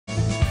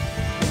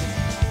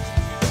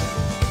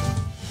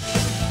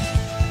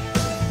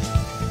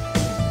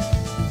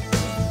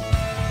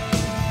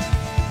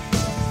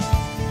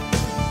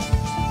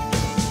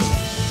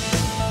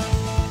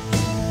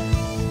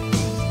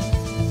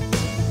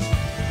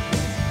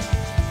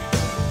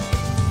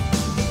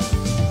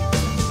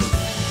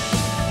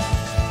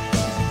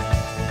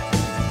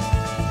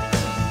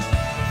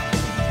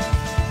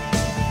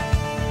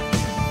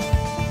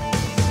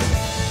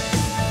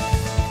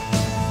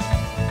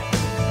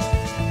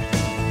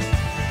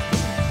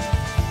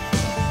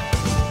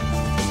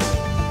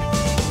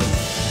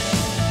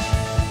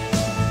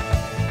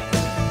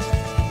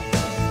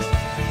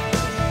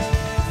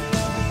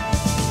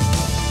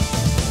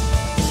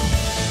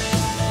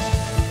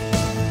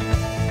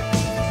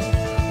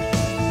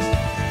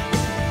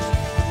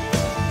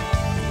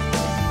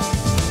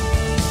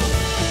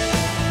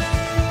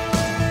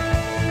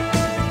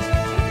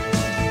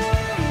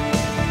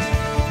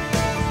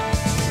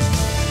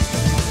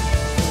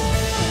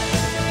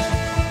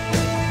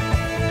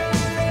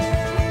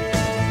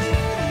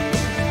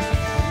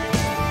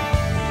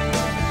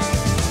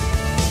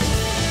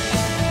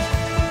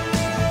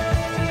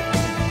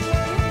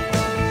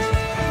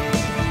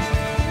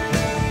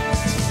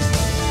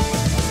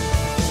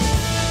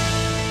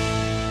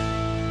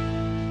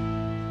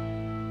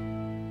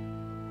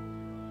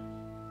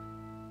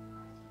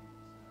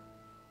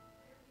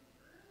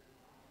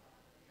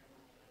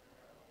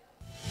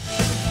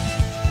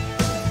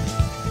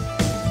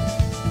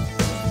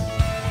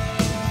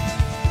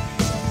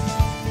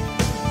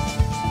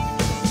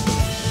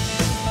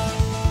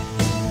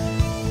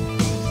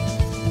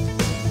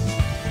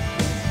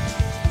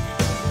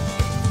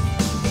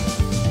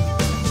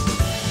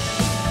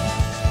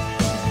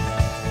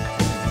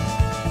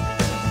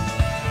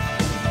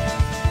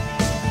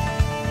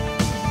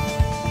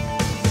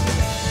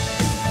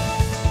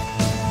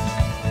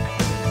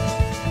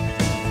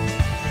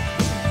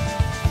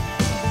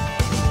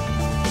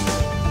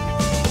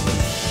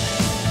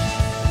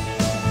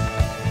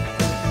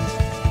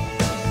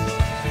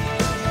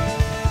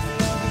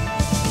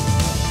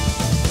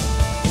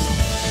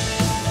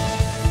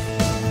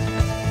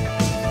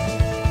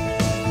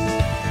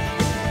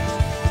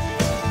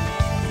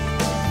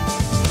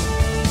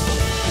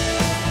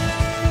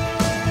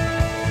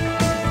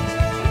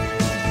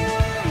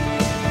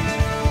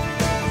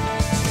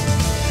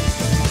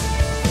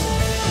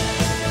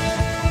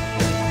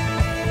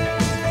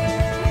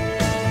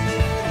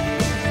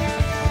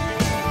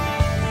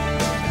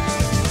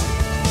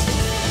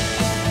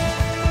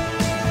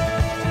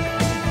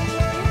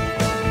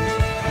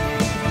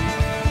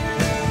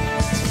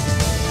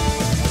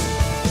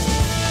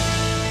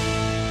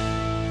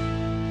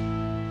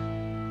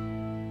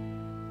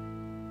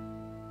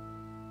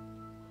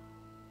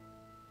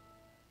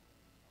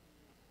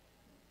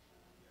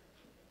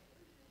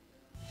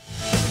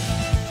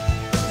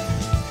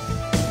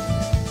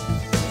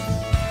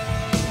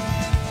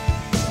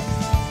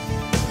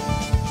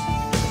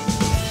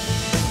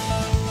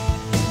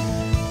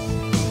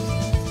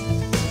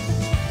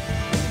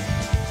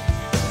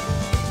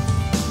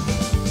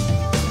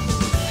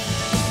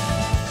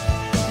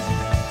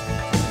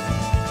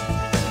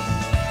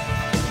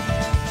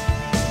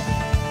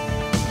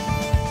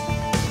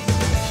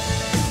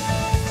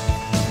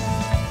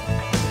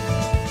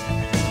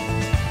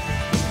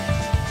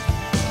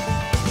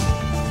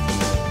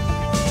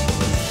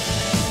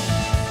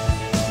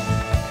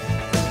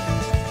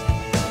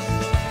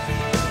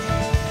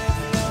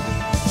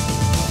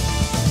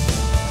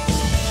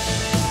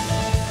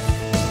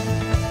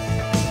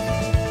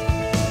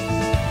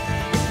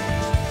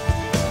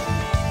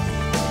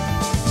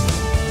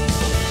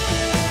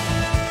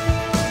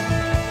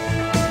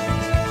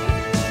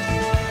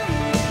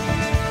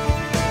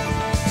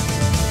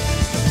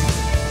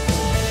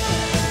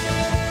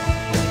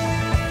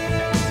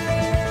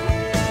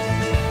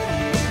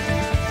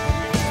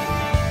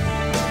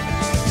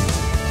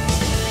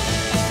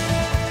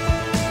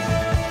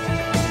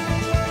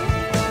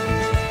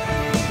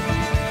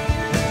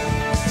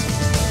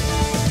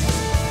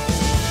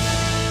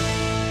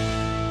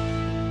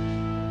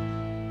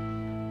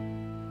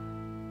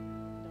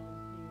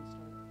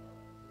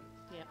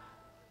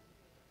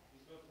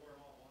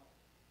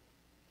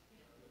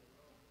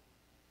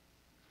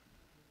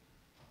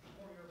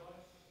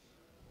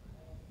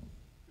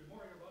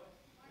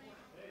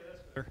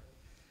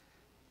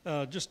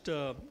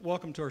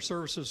Welcome to our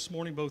services this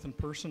morning, both in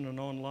person and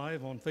on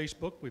live on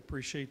Facebook. We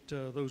appreciate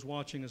those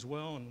watching as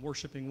well and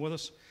worshiping with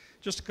us.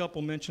 Just a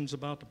couple mentions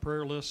about the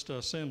prayer list.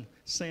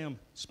 Samantha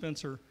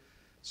Spencer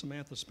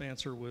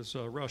was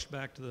rushed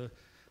back to the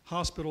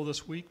hospital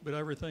this week, but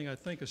everything I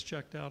think is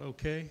checked out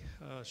okay.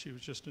 She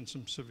was just in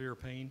some severe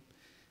pain,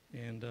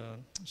 and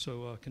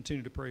so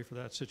continue to pray for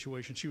that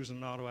situation. She was in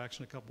an auto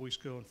accident a couple weeks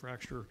ago and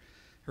fractured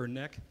her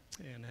neck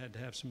and had to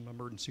have some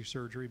emergency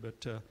surgery, but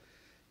the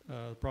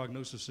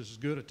prognosis is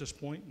good at this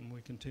point, and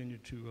we continue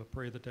to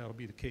pray that that'll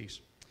be the case.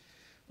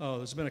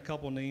 There's been a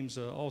couple of names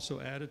also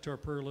added to our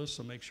prayer list,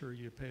 so make sure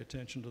you pay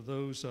attention to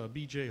those.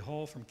 B.J.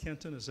 Hall from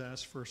Kenton has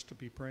asked for us to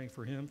be praying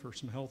for him for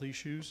some health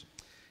issues.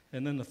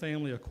 And then the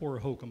family of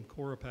Cora Holcomb.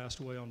 Cora passed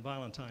away on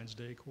Valentine's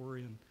Day.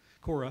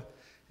 Cora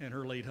and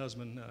her late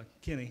husband,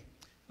 Kenny,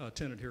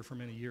 attended here for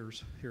many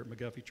years here at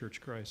McGuffey Church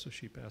of Christ, so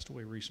she passed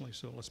away recently,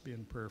 so let's be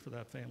in prayer for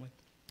that family.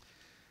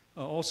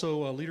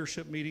 Also, a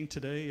leadership meeting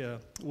today.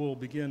 We'll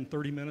begin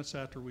 30 minutes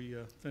after we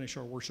finish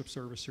our worship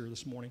service here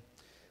this morning.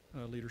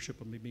 Leadership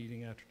will be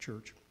meeting after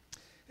church.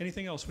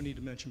 Anything else we need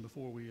to mention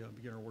before we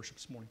begin our worship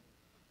this morning?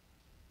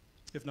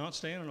 If not,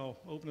 stand and I'll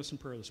open us in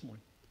prayer this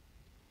morning.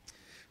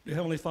 Dear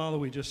Heavenly Father,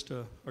 we just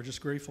are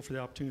just grateful for the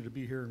opportunity to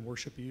be here and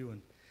worship you,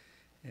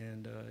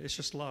 and it's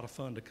just a lot of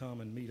fun to come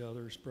and meet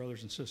others,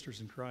 brothers and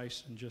sisters in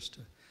Christ, and just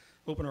to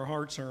open our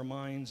hearts and our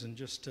minds and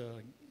just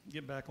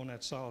get back on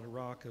that solid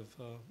rock of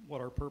what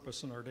our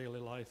purpose in our daily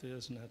life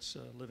is, and that's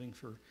living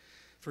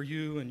for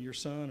you and your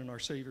Son and our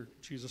Savior,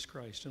 Jesus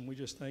Christ. And we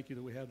just thank you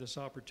that we have this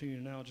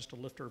opportunity now just to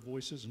lift our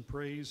voices in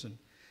praise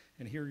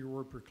and hear your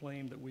word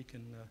proclaimed, that we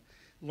can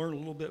learn a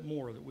little bit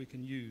more that we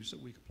can use,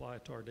 that we can apply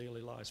it to our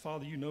daily lives.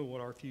 Father, you know what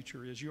our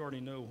future is. You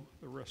already know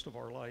the rest of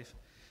our life.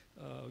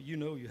 You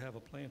know you have a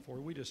plan for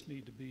it. We just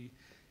need to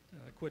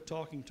quit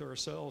talking to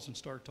ourselves and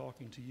start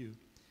talking to you.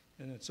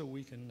 And so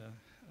we can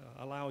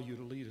allow you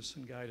to lead us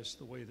and guide us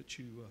the way that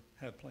you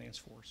have plans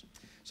for us.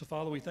 So,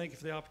 Father, we thank you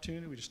for the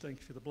opportunity. We just thank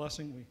you for the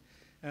blessing. We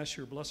ask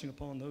your blessing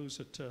upon those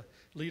that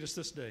lead us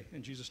this day.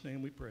 In Jesus'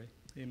 name we pray.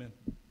 Amen.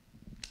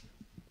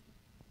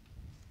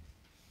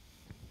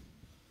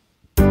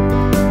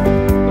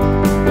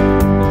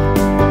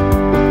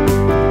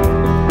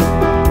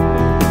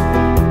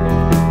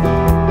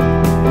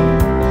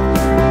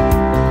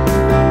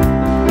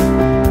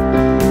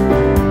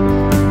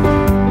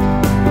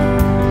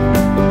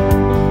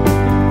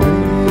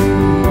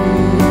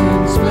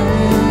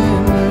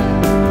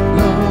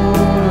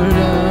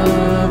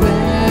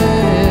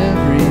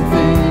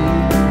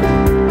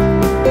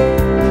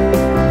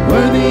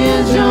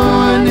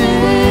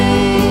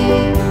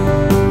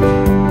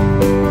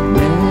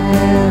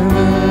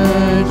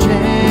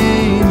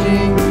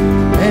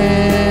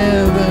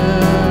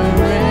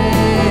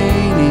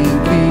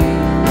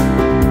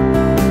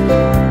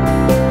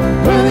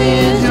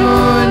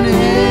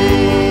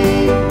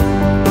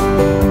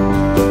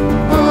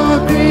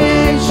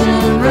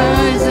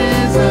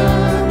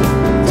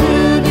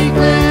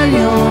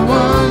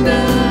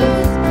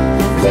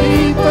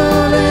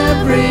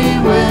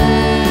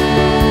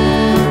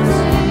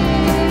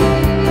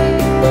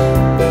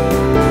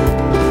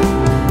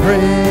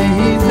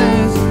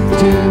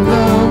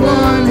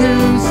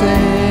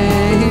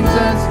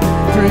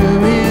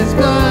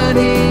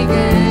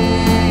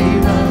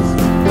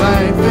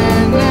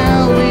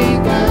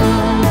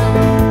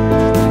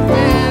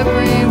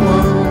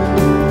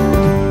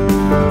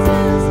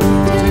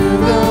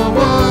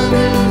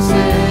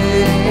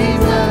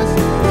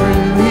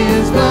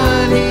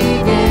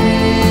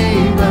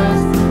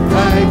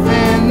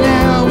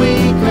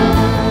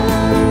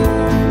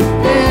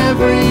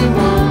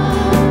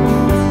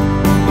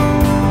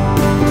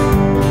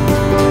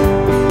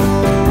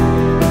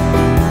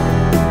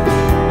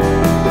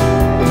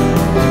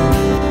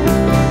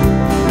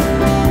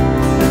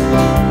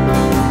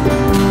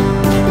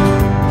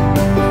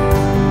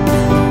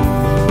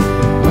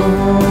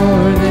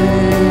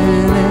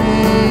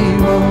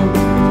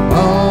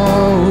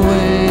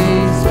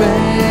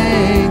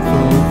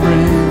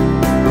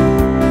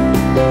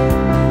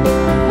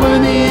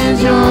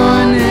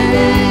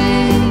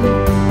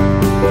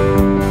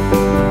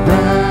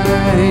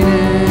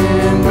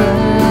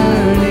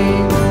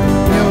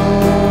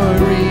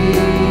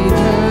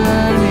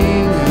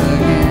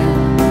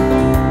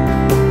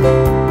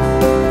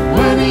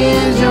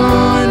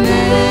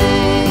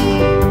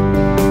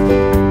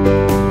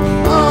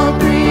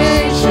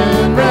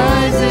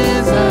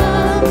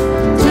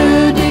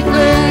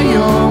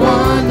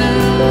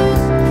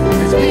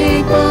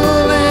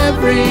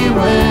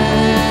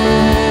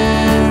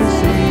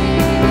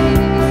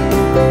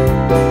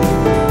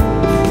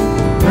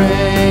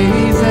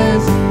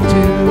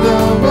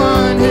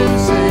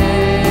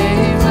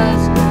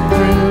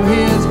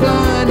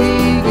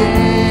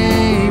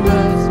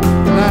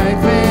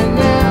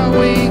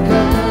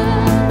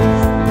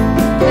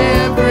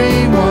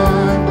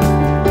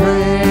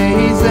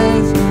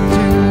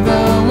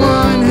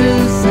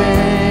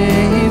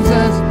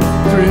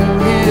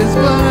 His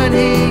blood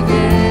he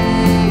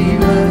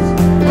gave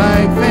us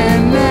life,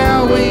 and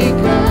now we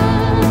come.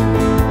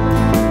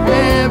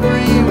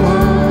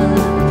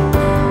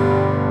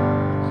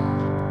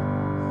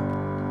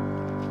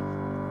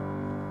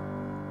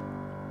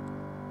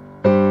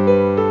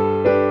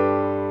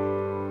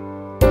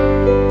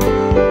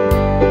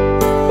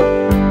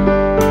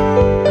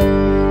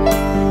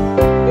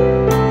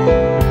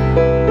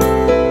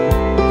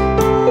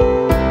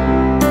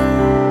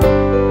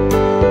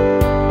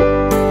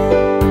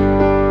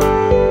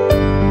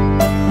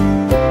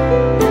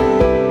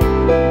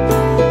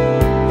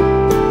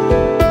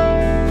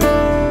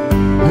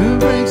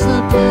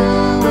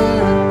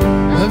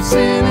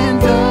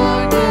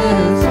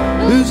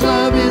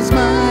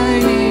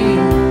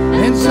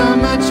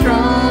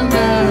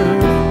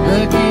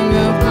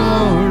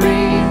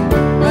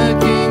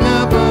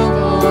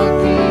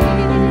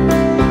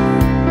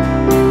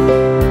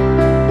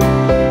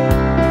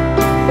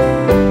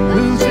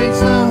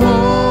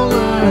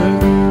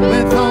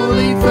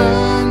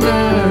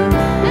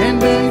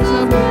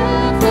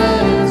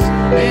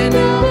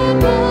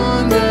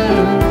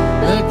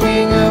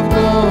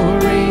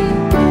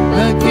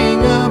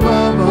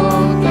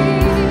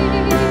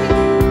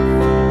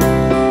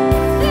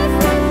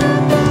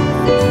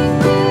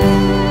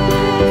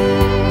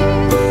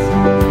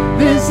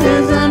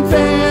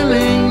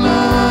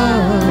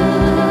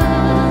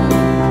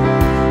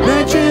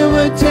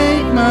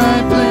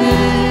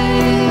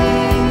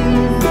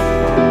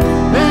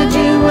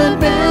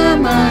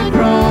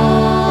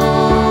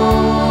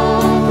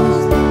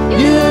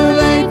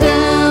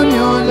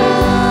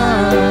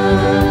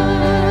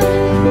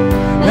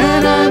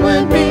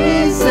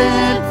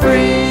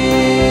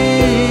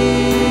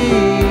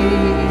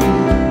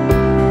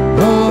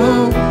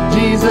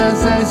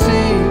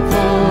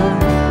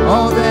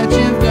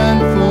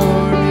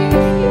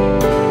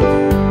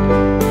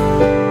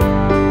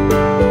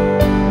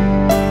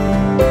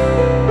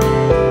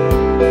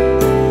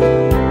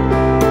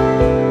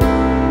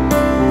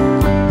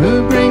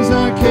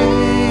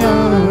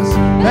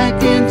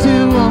 back into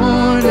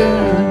order,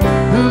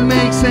 who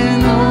makes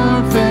an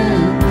orphan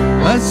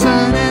a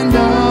son and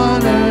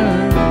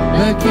daughter,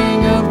 the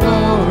King of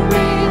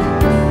glory,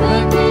 the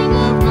King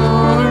of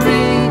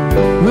glory,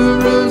 who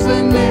rules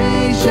the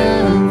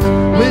nations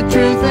with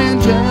truth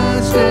and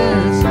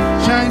justice,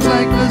 shines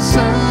like the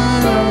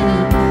sun,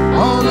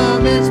 all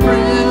of its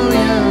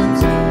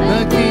brilliance,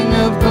 the King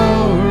of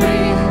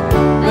glory,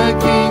 the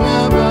King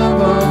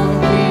above all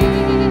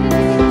kings.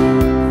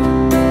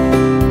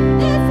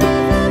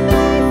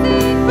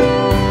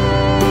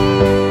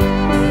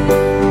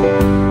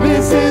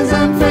 This is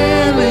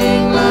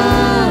unfailing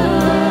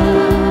love,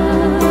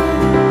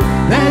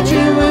 that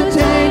you would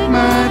take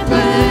my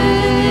place,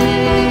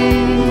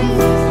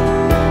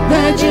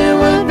 that you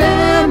would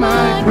bear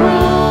my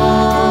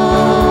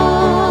cross,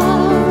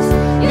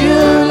 you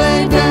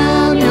laid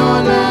down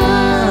your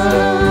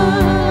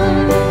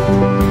life,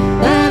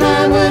 that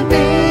I would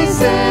be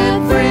set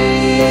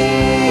free.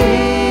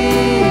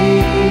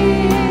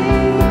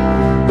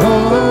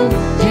 Oh,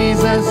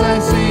 Jesus, I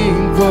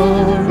sing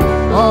for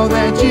all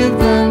that you've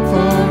done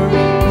for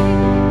me.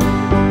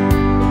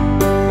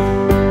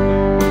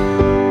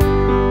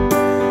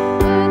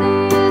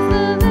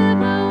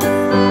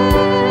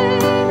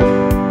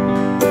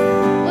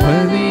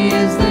 Worthy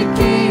is the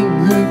King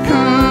who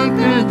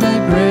conquered the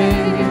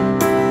grave.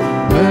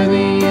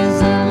 Worthy is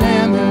the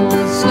Lamb who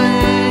was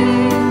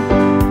slain.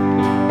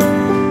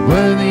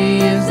 Worthy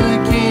is the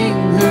King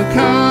who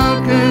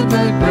conquered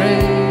the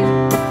grave.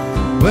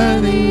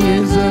 Worthy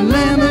is the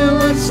Lamb who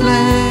was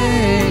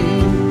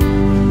slain.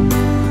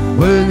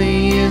 Worthy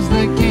is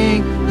the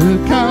King who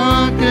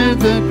conquered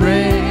the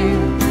grave.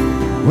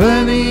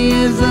 Worthy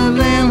is the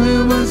Lamb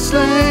who was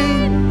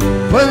slain.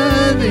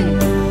 Worthy,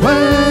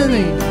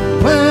 worthy,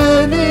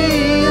 worthy.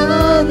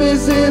 Oh,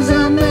 this is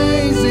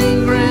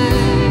amazing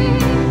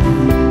grace.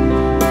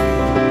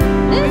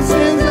 This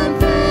is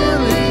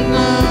unfailing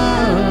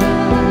love,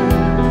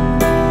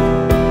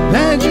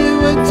 that you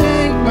would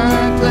take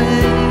my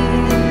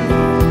place,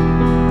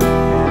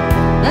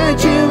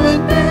 that you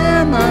would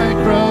bear my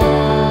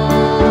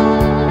cross,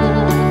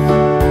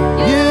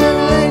 you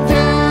laid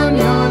down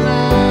your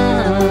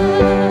life,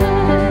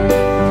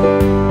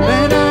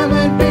 that I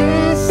would be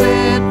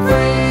set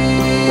free.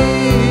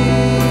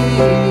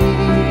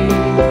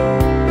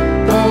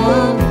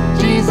 Oh,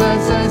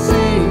 Jesus, I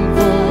sing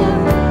for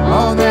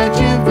all that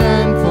you've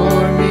done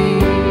for me.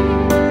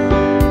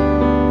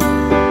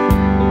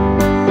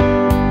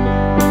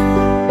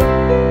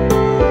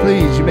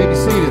 Please, you may be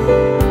seated.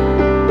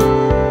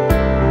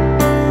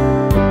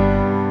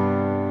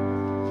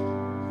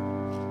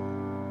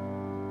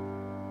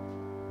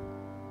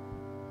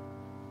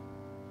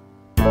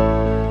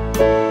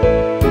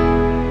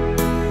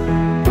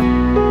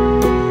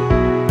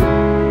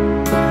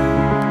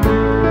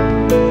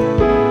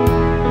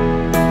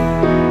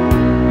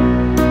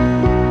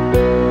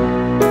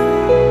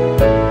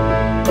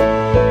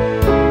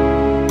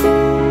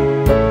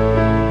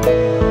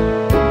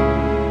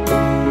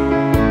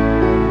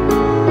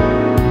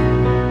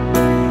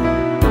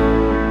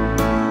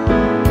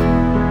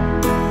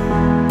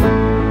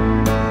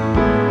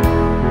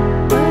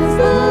 Bless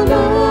the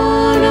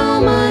Lord, oh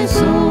my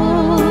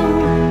soul,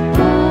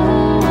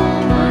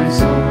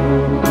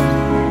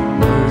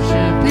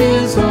 worship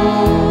His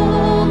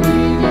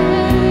holy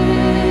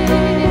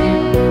name.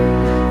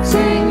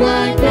 Sing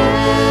like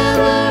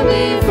never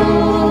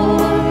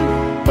before,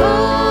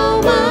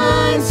 oh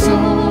my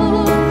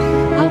soul,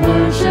 I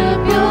worship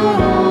Your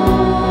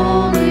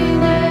holy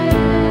name.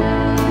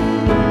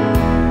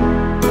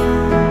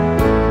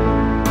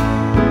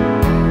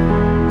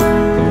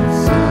 The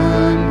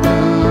sun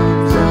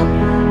comes up,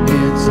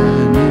 it's a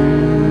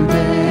new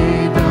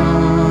day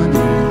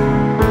dawning.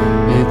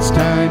 It's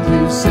time to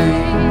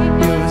sing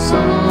Your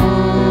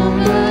song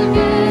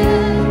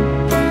again.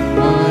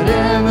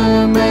 Whatever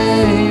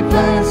may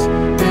pass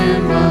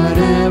and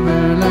whatever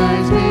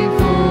lies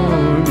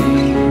before me,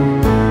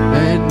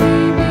 let me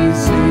be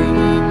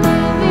singing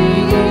when the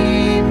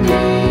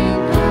evening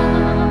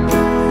comes.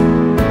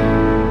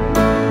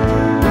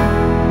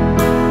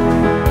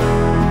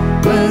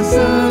 Bless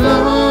the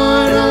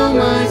Lord, oh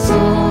my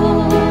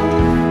soul,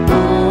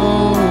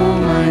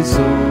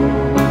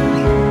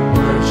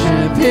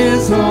 worship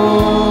His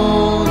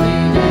holy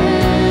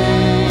name.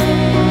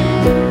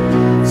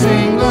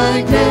 Sing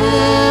like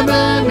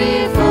never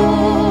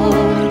before,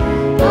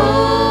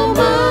 oh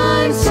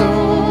my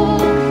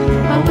soul,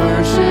 I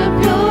worship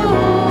Your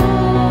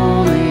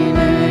holy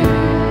name.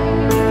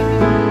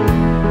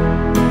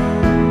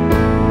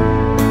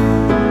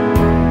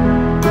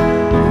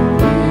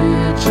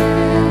 Rich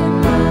in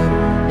love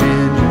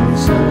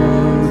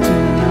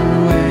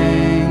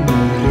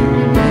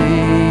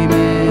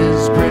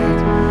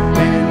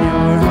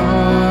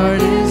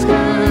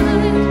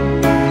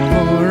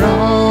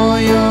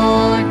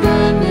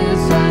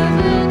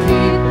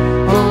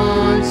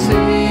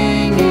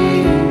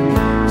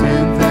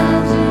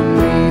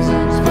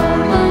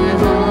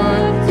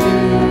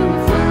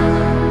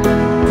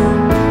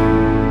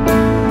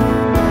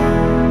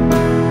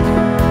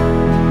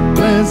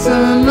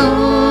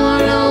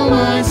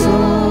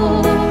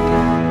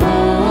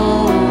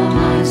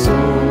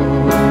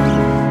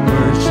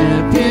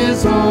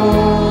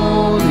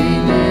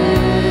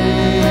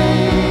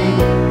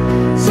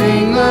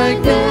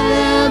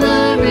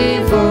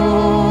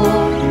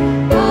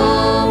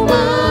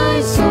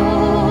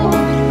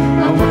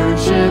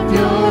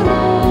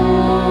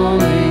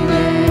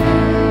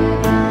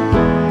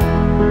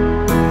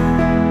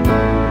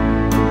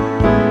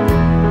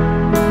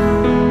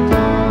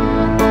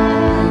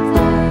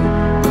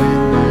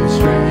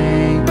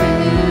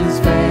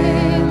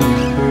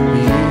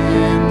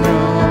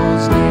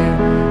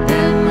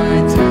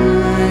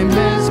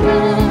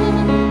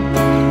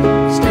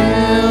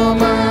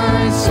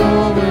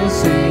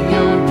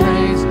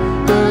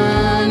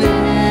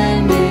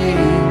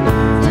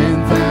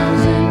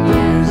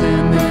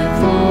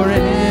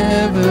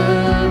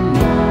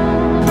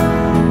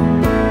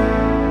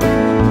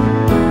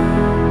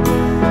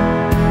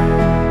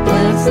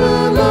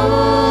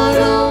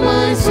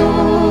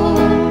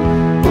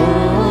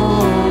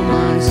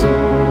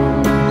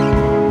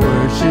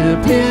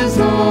up his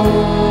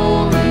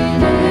holy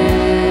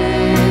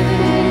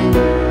name.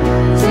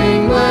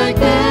 Sing like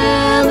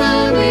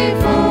never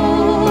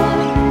before.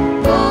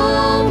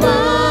 Oh,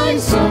 my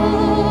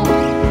soul,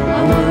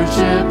 I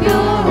worship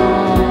your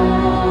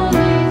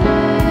holy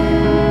name.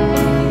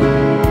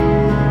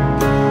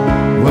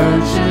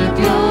 Worship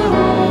your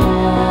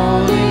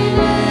holy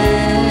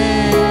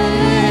name.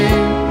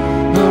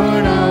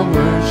 Lord, I'll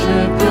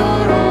worship your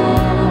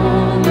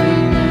holy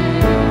name.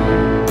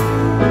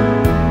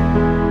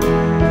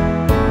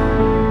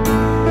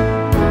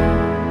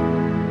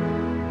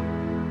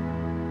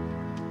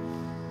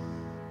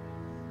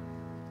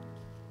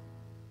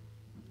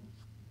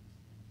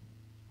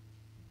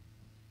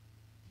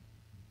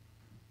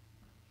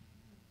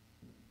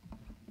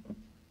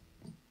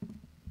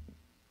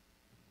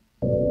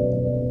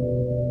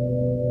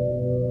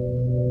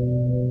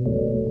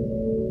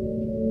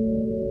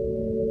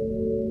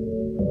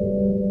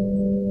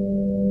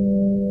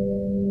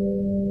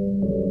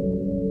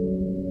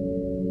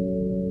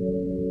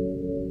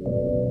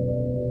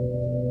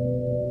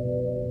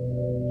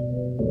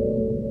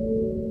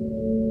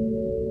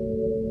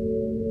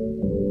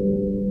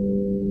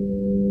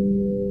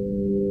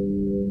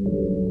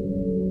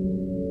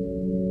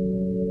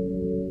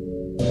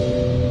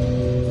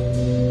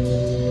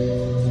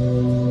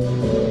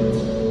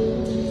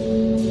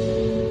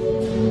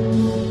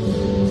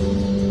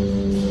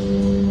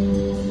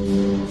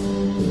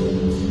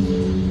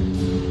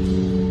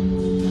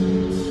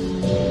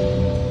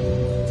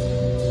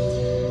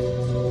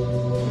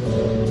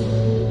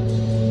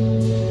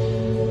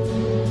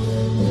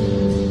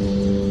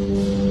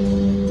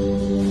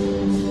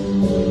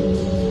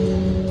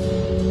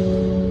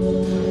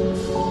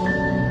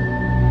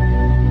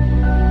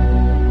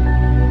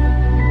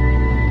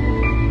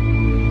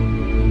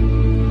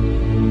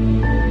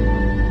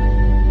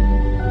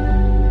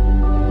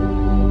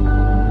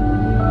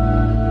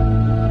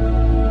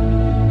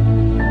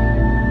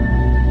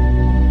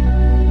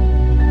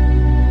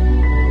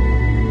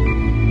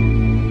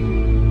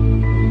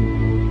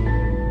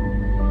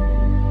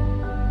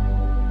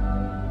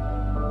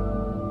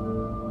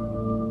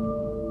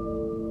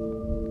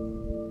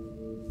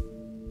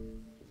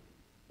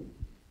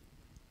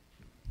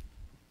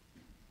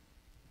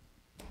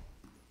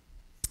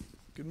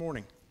 Good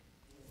morning.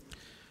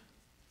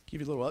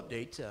 Give you a little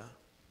update.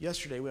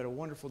 Yesterday we had a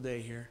wonderful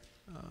day here.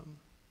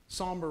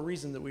 Somber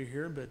reason that we're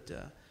here, but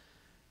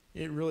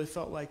it really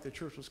felt like the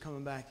church was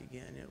coming back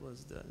again. It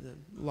was a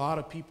lot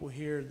of people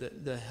here,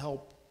 the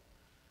help.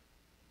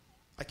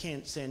 I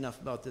can't say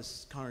enough about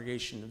this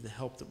congregation of the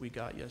help that we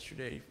got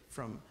yesterday,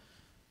 from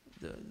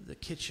the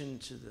kitchen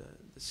to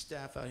the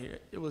staff out here.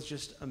 It was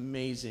just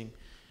amazing,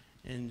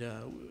 and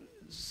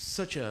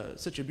such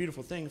a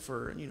beautiful thing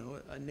for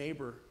a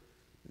neighbor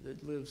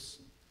that lives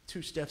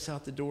 2 steps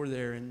out the door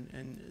there,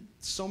 and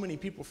so many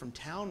people from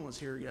town was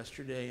here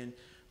yesterday, and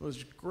it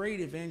was great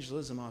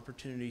evangelism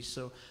opportunities.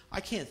 So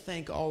I can't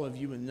thank all of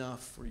you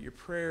enough for your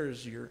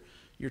prayers, your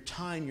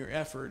time, your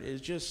effort.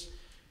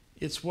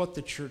 It's what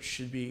the church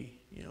should be.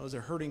 As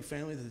a hurting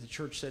family, that the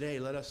church said, "Hey,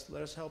 let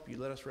us help you,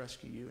 let us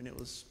rescue you," and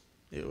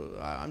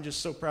I'm just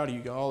so proud of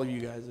you, all of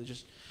you guys. I'm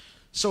just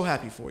so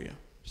happy for you.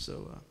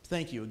 So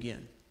thank you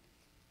again.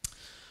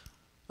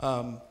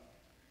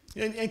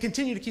 And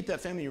continue to keep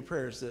that family in your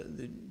prayers,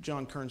 the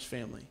John Kearns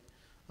family.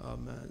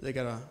 They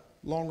got a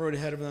long road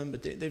ahead of them,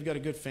 but they've got a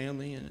good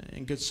family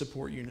and good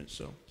support unit.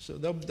 So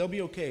they'll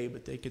be okay,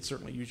 but they could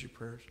certainly use your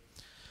prayers.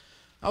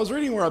 I was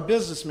reading where a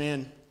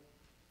businessman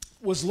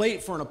was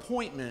late for an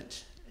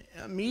appointment,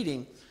 a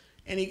meeting,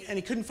 and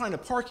he couldn't find a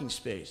parking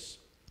space.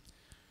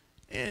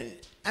 And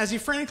as he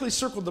frantically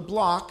circled the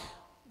block,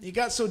 he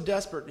got so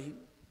desperate he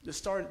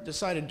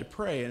decided to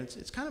pray, and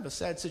it's kind of a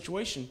sad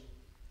situation.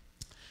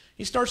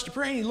 He starts to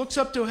pray, and he looks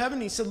up to heaven,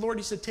 and he said, "Lord,"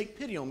 he said, "take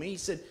pity on me." He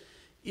said,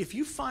 "If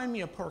you find me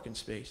a parking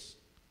space,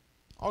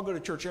 I'll go to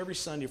church every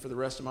Sunday for the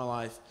rest of my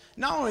life.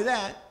 Not only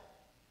that,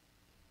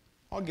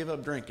 I'll give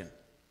up drinking."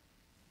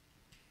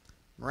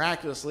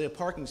 Miraculously, a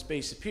parking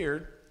space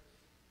appeared.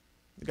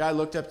 The guy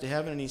looked up to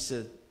heaven, and he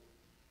said,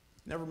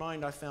 "Never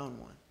mind, I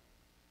found one."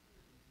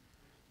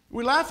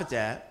 We laugh at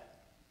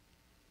that,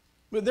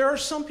 but there are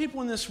some people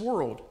in this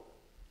world,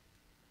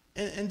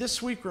 and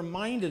this week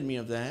reminded me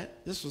of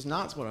that. This was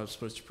not what I was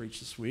supposed to preach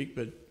this week,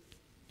 but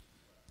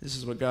this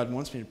is what God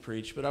wants me to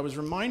preach. But I was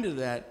reminded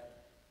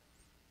that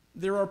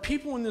there are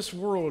people in this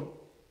world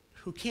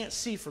who can't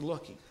see for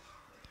looking.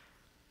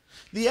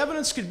 The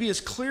evidence could be as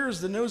clear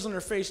as the nose on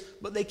their face,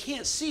 but they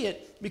can't see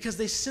it because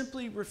they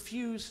simply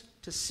refuse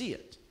to see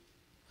it.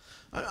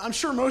 I'm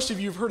sure most of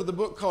you have heard of the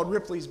book called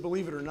Ripley's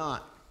Believe It or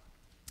Not.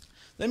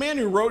 The man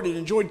who wrote it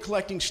enjoyed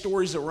collecting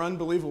stories that were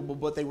unbelievable,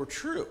 but they were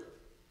true.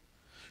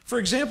 For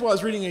example, I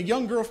was reading a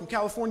young girl from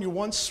California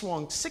once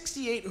swung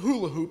 68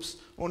 hula hoops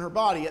on her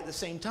body at the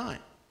same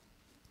time.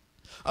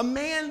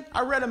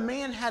 I read a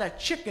man had a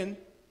chicken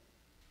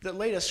that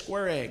laid a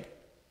square egg.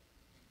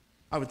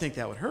 I would think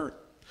that would hurt.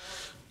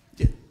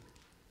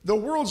 The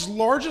world's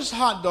largest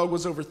hot dog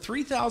was over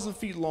 3,000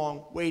 feet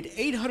long, weighed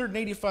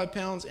 885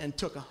 pounds, and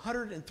took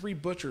 103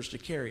 butchers to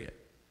carry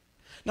it.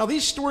 Now,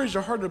 these stories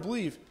are hard to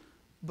believe,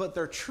 but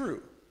they're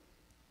true.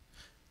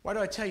 Why do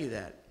I tell you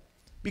that?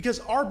 Because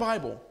our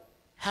Bible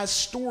has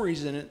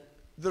stories in it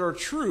that are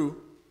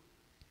true,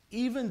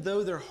 even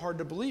though they're hard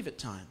to believe at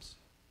times.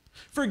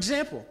 For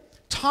example,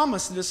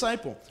 Thomas, the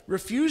disciple,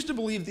 refused to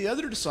believe the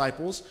other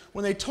disciples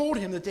when they told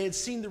him that they had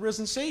seen the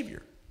risen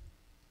Savior.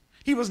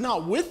 He was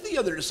not with the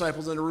other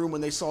disciples in the room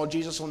when they saw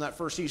Jesus on that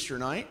first Easter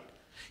night.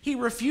 He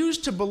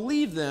refused to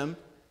believe them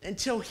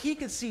until he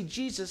could see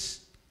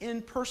Jesus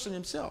in person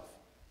himself.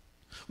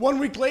 1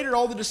 week later,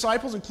 all the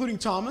disciples, including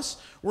Thomas,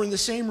 were in the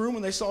same room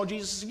when they saw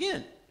Jesus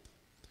again.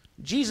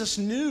 Jesus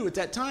knew at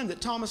that time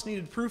that Thomas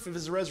needed proof of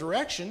his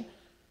resurrection,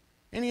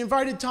 and he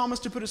invited Thomas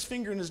to put his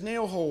finger in his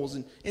nail holes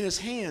and in his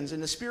hands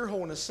and the spear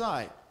hole in his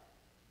side.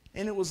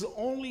 And it was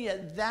only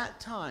at that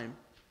time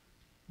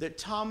that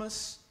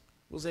Thomas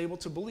was able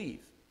to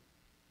believe.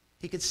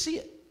 He could see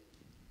it.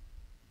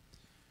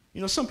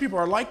 You know, some people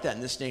are like that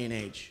in this day and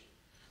age.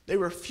 They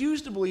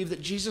refuse to believe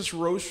that Jesus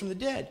rose from the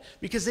dead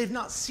because they've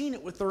not seen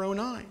it with their own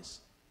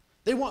eyes.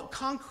 They want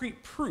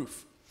concrete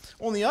proof.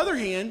 On the other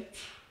hand,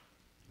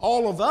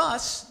 all of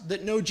us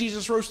that know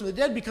Jesus rose from the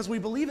dead because we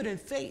believe it in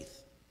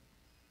faith.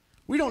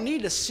 We don't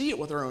need to see it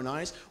with our own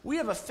eyes. We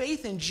have a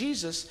faith in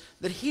Jesus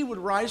that he would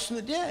rise from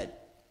the dead.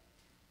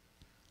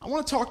 I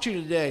want to talk to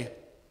you today.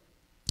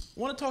 I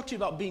want to talk to you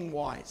about being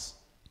wise.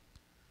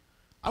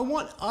 I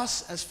want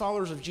us as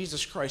followers of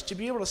Jesus Christ to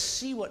be able to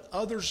see what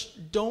others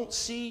don't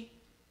see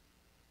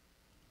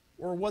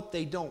or what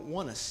they don't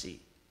want to see.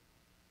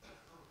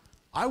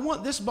 I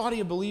want this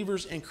body of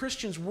believers and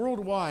Christians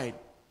worldwide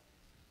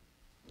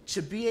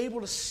to be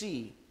able to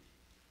see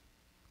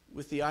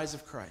with the eyes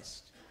of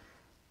Christ.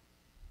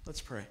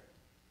 Let's pray.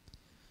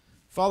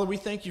 Father, we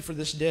thank you for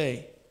this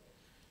day.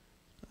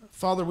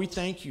 Father, we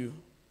thank you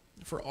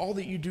for all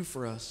that you do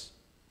for us.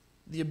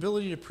 The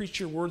ability to preach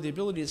your word, the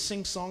ability to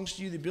sing songs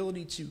to you, the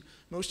ability to,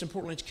 most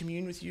importantly, to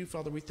commune with you.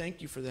 Father, we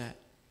thank you for that.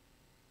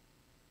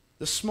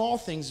 The small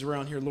things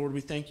around here, Lord,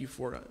 we thank you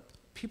for it.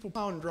 People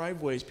plowing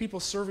driveways, people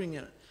serving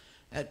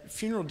at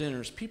funeral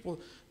dinners,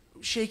 people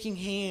shaking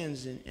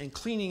hands and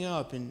cleaning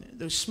up, and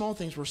those small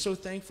things we're so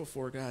thankful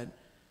for, God.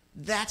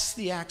 That's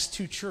the Acts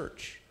 2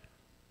 church.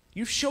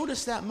 You've showed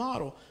us that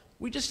model.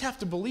 We just have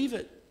to believe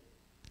it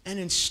and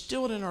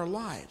instill it in our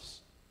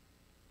lives.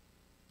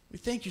 We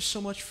thank you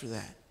so much for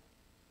that.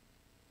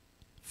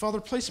 Father,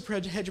 place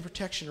a hedge of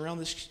protection around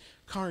this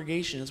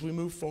congregation as we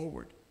move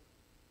forward,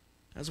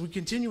 as we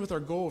continue with our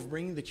goal of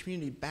bringing the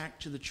community back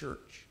to the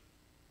church.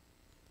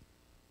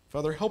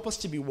 Father, help us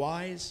to be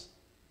wise.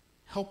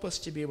 Help us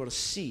to be able to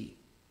see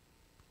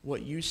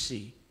what you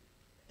see.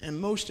 And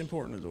most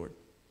importantly, Lord,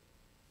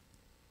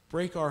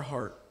 break our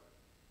heart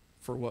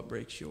for what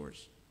breaks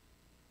yours.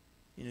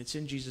 And it's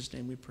in Jesus'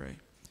 name we pray.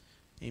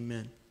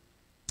 Amen.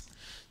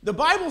 The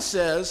Bible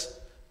says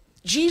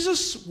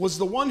Jesus was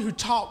the one who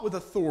taught with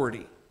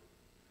authority.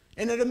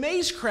 And it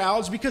amazed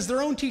crowds because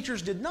their own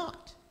teachers did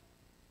not.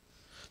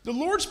 The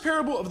Lord's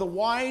parable of the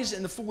wise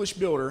and the foolish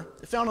builder,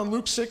 found on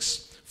Luke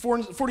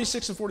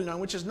 6:46 and 49,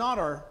 which is not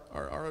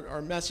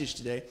our message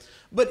today,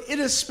 but it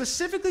is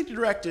specifically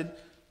directed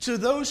to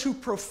those who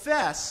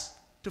profess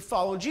to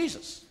follow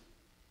Jesus.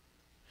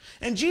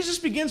 And Jesus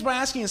begins by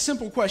asking a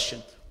simple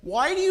question.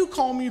 Why do you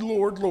call me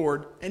Lord,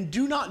 Lord, and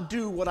do not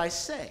do what I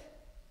say?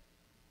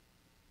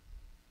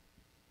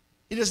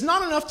 It is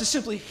not enough to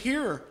simply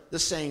hear the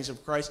sayings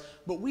of Christ,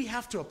 but we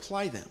have to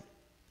apply them.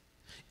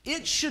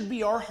 It should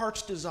be our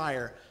heart's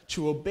desire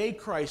to obey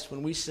Christ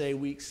when we say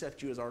we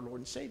accept you as our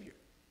Lord and Savior.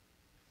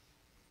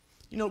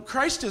 You know,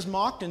 Christ is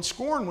mocked and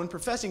scorned when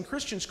professing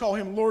Christians call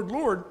him Lord,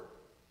 Lord,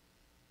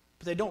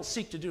 but they don't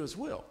seek to do his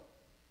will.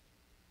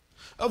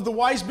 Of the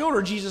wise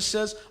builder, Jesus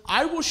says,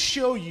 I will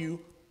show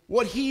you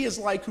what he is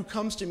like who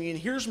comes to me and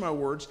hears my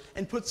words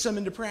and puts them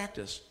into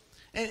practice.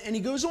 And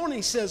he goes on and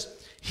he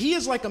says, he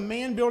is like a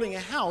man building a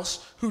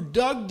house who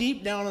dug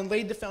deep down and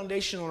laid the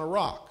foundation on a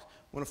rock.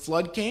 When a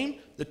flood came,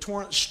 the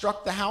torrent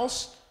struck the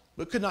house,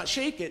 but could not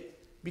shake it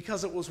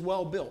because it was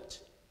well built,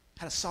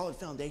 had a solid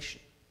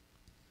foundation.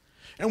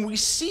 And we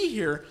see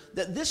here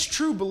that this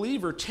true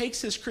believer takes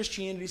his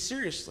Christianity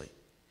seriously.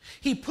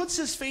 He puts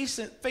his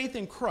faith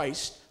in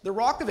Christ, the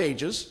rock of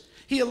ages.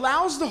 He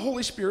allows the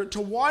Holy Spirit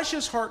to wash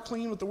his heart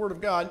clean with the Word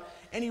of God,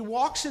 and he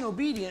walks in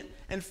obedience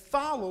and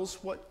follows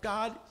what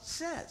God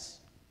says.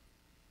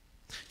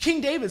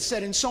 King David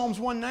said in Psalms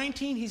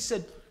 119, he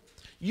said,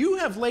 you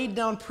have laid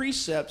down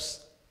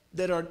precepts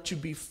that are to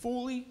be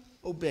fully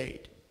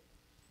obeyed.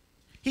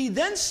 He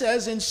then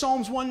says in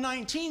Psalms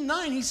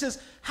 119:9, he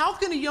says, how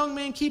can a young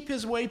man keep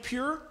his way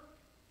pure?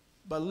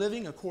 By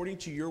living according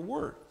to your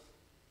word.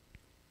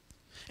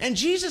 And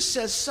Jesus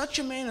says such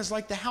a man is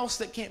like the house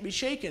that can't be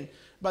shaken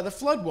by the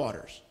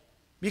floodwaters,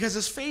 because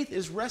his faith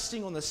is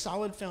resting on the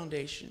solid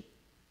foundation.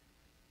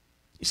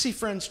 You see,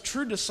 friends,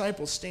 true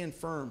disciples stand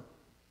firm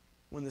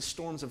when the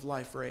storms of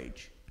life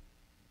rage.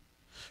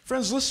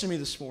 Friends, listen to me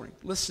this morning.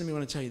 Listen to me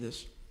when I tell you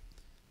this.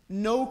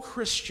 No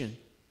Christian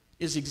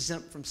is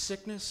exempt from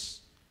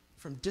sickness,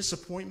 from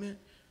disappointment,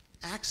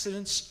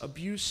 accidents,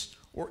 abuse,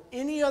 or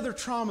any other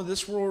trauma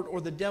this world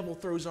or the devil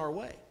throws our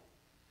way.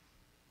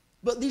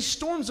 But these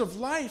storms of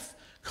life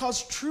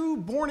cause true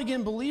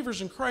born-again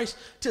believers in Christ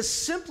to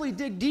simply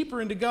dig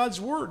deeper into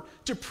God's Word,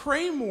 to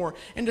pray more,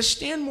 and to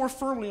stand more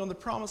firmly on the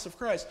promise of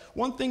Christ.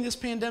 One thing this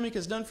pandemic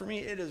has done for me,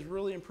 it has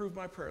really improved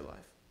my prayer life.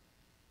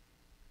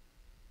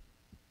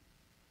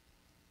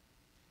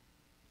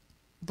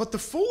 But the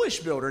foolish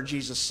builder,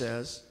 Jesus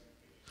says,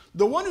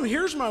 the one who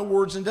hears my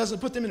words and doesn't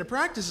put them into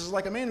practice is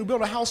like a man who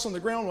built a house on the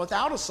ground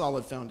without a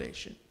solid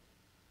foundation.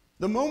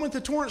 The moment the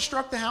torrent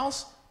struck the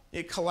house,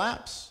 it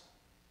collapsed,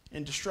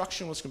 and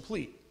destruction was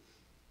complete.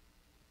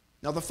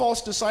 Now, the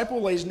false disciple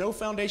lays no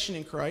foundation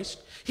in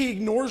Christ. He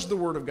ignores the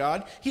Word of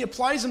God. He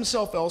applies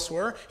himself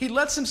elsewhere. He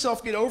lets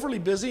himself get overly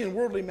busy in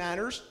worldly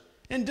matters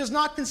and does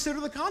not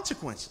consider the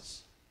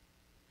consequences.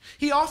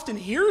 He often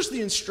hears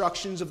the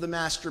instructions of the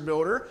master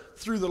builder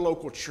through the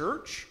local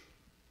church,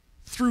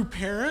 through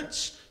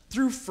parents,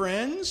 through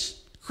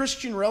friends,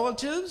 Christian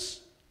relatives,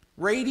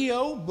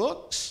 radio,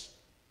 books.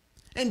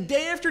 And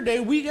day after day,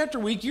 week after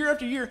week, year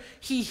after year,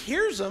 he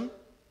hears them,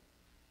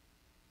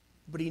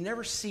 but he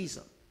never sees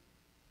them.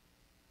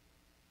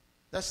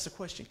 That's the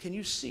question. Can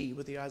you see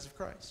with the eyes of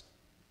Christ?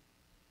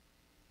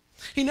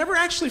 He never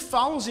actually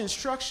follows the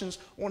instructions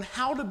on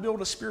how to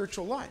build a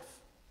spiritual life.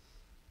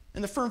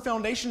 And the firm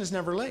foundation is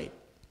never laid.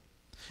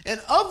 And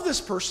of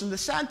this person, the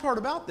sad part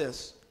about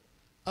this,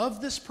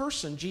 of this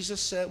person,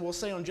 Jesus will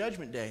say on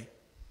Judgment Day,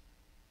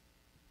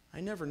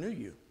 I never knew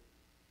you.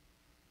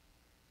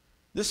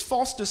 This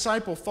false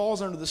disciple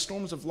falls under the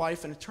storms of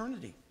life and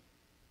eternity.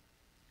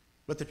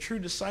 But the true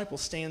disciple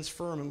stands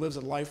firm and lives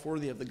a life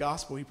worthy of the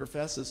gospel he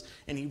professes,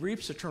 and he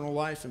reaps eternal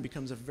life and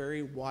becomes a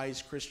very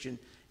wise Christian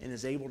and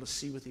is able to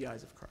see with the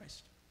eyes of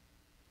Christ.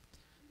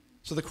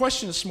 So the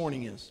question this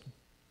morning is,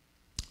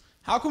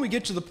 how can we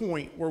get to the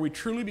point where we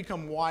truly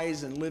become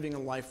wise in living a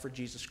life for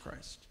Jesus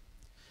Christ?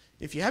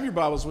 If you have your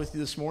Bibles with you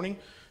this morning,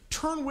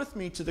 turn with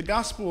me to the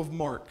Gospel of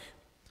Mark.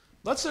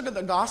 Let's look at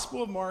the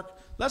Gospel of Mark.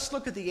 Let's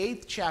look at the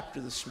 8th chapter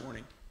this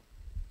morning.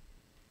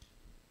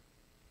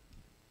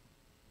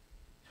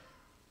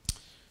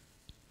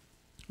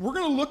 We're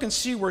going to look and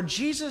see where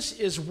Jesus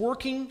is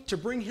working to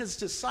bring his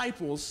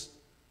disciples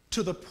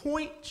to the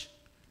point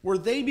where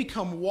they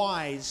become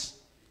wise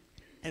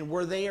and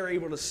where they are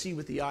able to see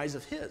with the eyes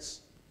of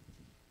his.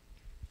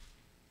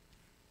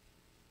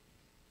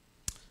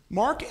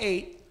 Mark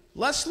 8,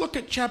 let's look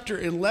at chapter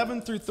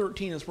 11 through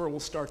 13 is where we'll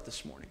start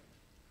this morning.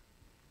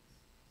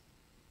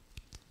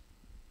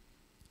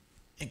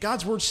 And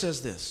God's word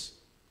says this.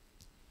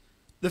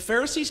 The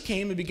Pharisees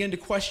came and began to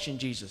question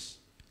Jesus,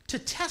 to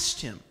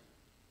test him.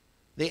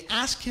 They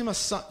asked him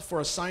for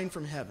a sign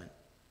from heaven.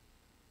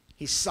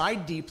 He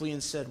sighed deeply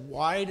and said,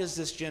 why does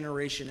this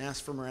generation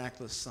ask for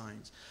miraculous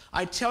signs?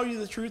 I tell you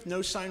the truth,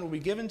 no sign will be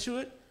given to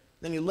it.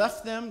 Then he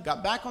left them,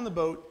 got back on the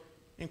boat,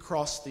 and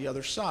crossed the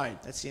other side.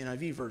 That's the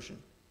NIV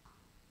version.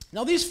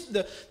 Now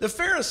the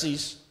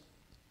Pharisees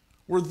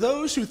were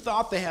those who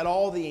thought they had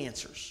all the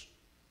answers.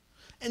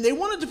 And they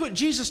wanted to put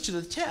Jesus to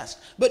the test.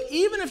 But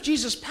even if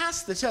Jesus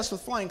passed the test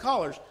with flying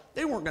colors,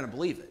 they weren't going to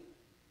believe it.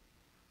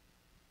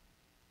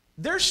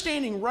 They're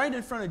standing right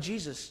in front of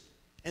Jesus,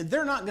 and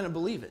they're not going to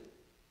believe it.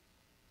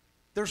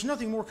 There's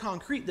nothing more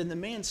concrete than the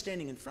man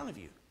standing in front of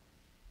you.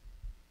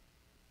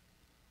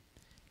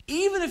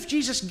 Even if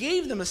Jesus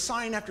gave them a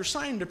sign after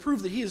sign to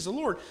prove that he is the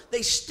Lord,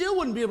 they still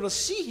wouldn't be able to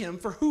see him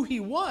for who he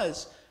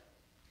was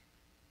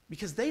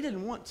because they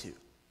didn't want to.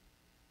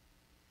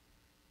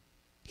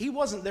 He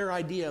wasn't their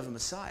idea of a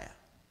Messiah.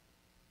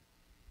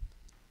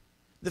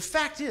 The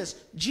fact is,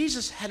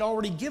 Jesus had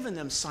already given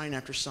them sign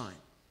after sign.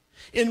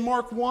 In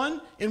Mark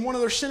 1, in one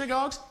of their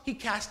synagogues, he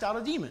cast out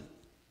a demon.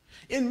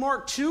 In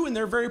Mark 2, in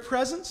their very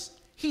presence,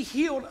 he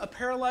healed a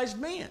paralyzed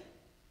man.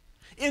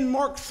 In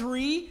Mark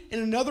 3, in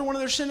another one of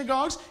their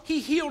synagogues, he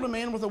healed a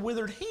man with a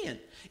withered hand.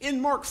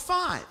 In Mark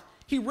 5,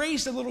 he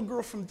raised a little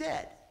girl from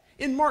dead.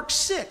 In Mark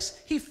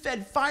 6, he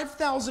fed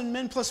 5,000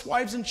 men plus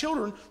wives and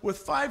children with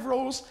 5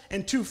 rolls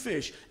and 2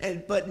 fish.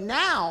 But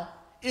now,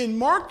 in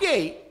Mark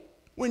 8,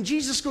 when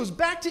Jesus goes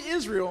back to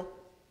Israel,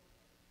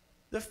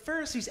 the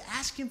Pharisees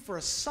ask him for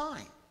a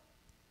sign.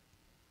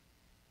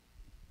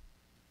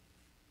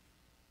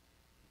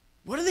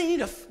 What do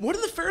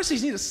the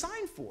Pharisees need a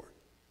sign for?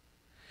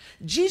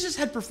 Jesus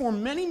had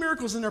performed many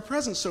miracles in their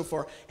presence so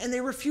far, and they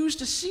refused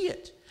to see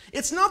it.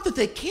 It's not that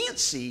they can't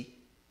see,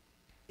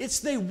 it's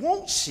they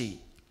won't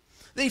see.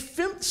 They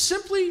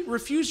simply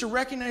refuse to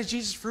recognize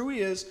Jesus for who he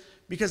is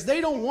because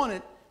they don't want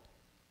it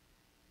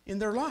in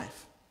their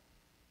life.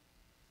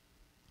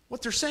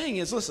 What they're saying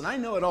is, listen, I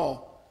know it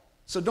all,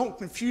 so don't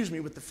confuse me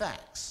with the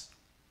facts.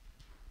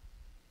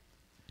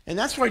 And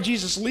that's why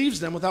Jesus leaves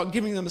them without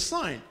giving them a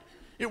sign.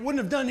 It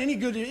wouldn't have done any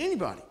good to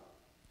anybody.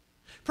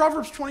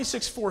 Proverbs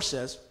 26:4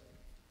 says,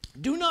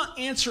 do not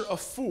answer a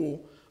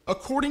fool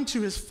according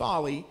to his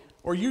folly,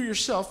 or you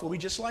yourself will be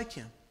just like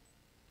him.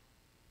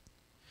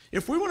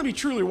 If we want to be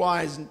truly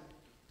wise,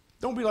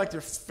 don't be like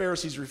the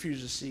Pharisees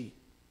refuse to see.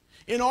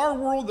 In our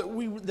world,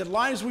 the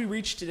lives we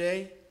reach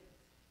today,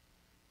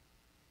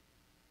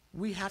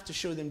 we have to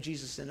show them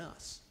Jesus in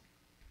us.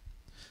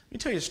 Let me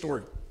tell you a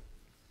story.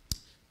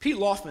 Pete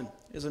Loffman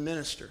is a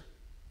minister.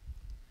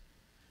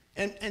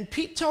 And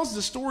Pete tells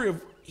the story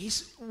of,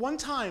 one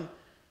time,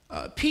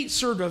 Pete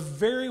served a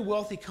very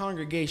wealthy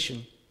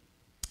congregation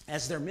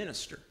as their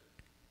minister.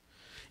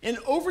 And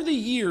over the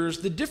years,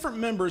 the different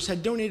members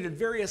had donated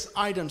various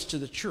items to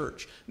the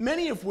church,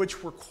 many of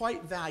which were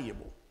quite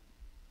valuable.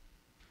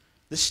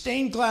 The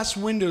stained glass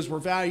windows were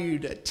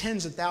valued at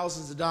tens of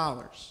thousands of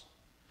dollars.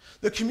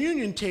 The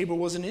communion table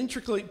was an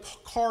intricately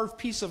carved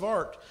piece of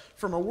art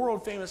from a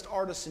world-famous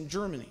artist in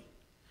Germany.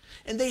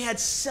 And they had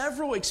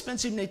several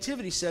expensive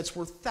nativity sets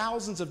worth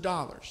thousands of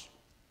dollars.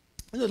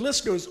 And the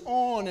list goes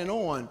on and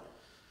on.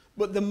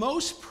 But the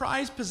most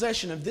prized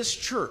possession of this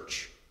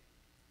church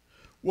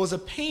was a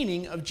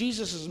painting of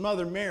Jesus'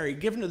 mother Mary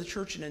given to the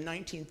church in the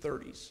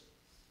 1930s.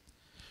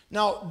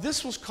 Now,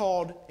 this was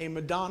called a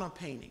Madonna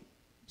painting.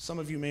 Some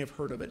of you may have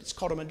heard of it. It's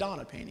called a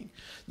Madonna painting.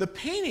 The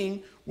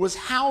painting was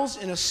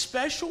housed in a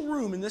special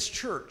room in this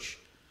church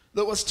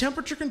that was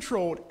temperature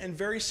controlled and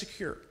very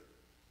secure.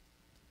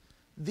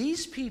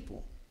 These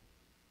people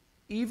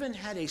even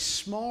had a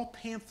small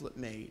pamphlet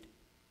made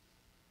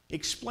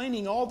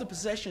explaining all the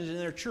possessions in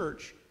their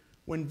church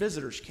when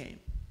visitors came.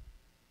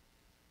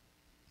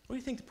 What do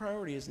you think the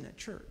priority is in that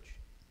church?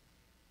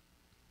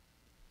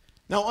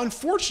 Now,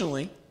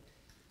 unfortunately,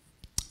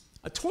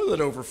 a toilet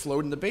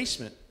overflowed in the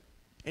basement,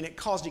 and it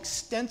caused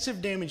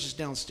extensive damages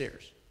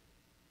downstairs.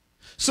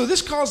 So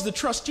this caused the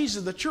trustees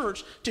of the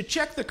church to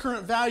check the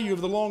current value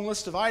of the long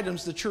list of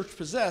items the church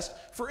possessed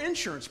for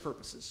insurance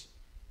purposes.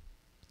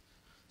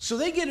 So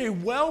they get a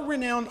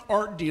well-renowned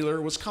art dealer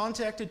was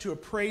contacted to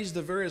appraise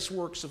the various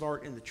works of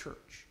art in the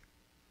church.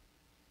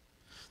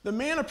 The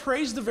man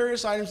appraised the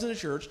various items in the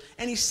church,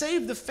 and he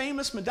saved the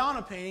famous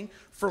Madonna painting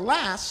for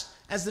last,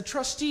 as the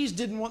trustees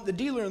didn't want the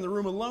dealer in the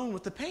room alone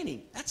with the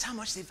painting. That's how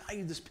much they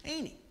valued this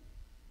painting.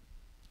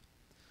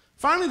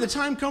 Finally, the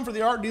time came for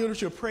the art dealer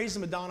to appraise the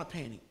Madonna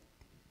painting.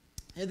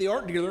 And the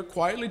art dealer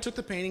quietly took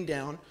the painting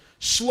down,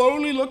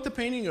 slowly looked the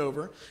painting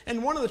over,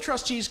 and one of the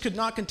trustees could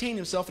not contain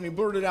himself, and he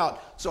blurted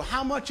out, "So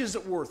how much is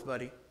it worth,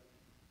 buddy?"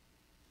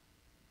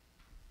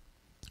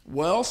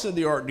 "Well," said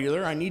the art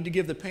dealer, "I need to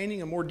give the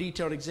painting a more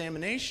detailed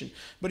examination."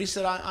 But he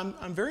said,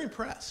 I'm very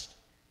impressed.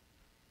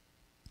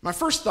 My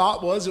first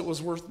thought was it was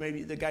worth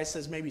maybe, the guy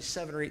says, maybe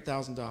 $7,000 or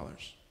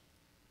 $8,000.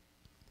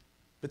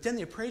 But then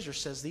the appraiser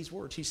says these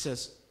words. He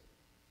says,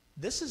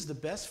 "This is the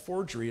best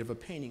forgery of a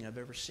painting I've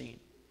ever seen."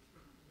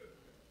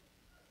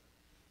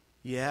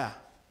 Yeah.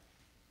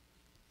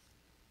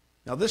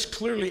 Now this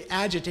clearly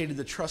agitated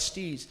the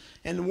trustees,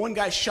 and the one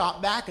guy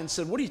shot back and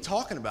said, "What are you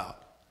talking about?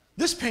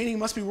 This painting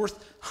must be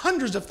worth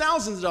hundreds of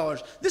thousands of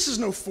dollars. This is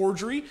no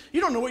forgery.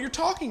 You don't know what you're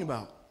talking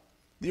about."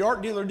 The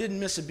art dealer didn't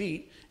miss a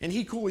beat, and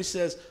he coolly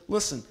says,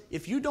 "Listen,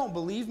 if you don't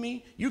believe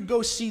me, you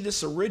go see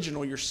this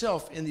original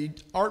yourself in the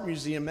Art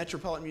Museum,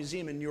 Metropolitan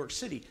Museum in New York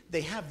City.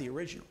 They have the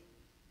original."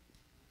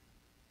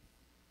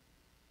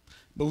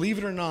 Believe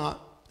it or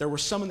not, there were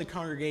some in the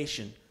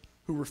congregation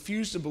who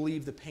refused to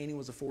believe the painting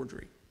was a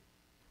forgery.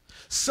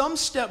 Some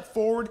stepped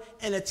forward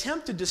and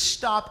attempted to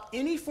stop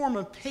any form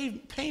of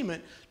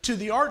payment to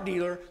the art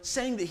dealer,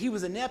 saying that he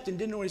was inept and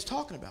didn't know what he was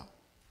talking about.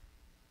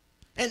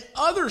 And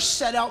others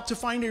set out to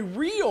find a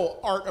real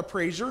art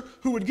appraiser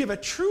who would give a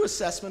true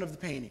assessment of the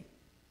painting.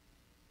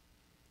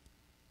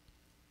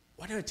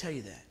 Why did I tell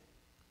you that?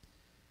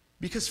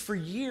 Because for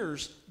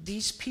years,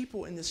 these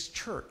people in this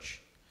church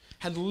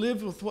had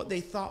lived with what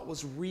they thought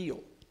was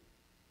real.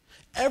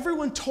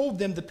 Everyone told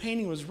them the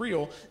painting was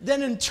real,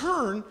 then in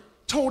turn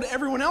told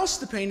everyone else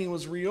the painting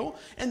was real,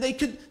 and they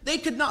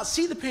could not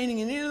see the painting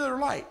in any other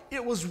light.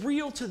 It was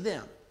real to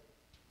them.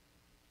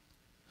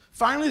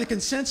 Finally, the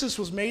consensus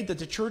was made that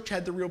the church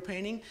had the real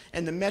painting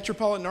and the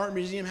Metropolitan Art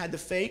Museum had the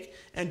fake,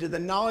 and to the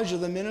knowledge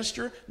of the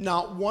minister,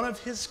 not one of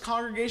his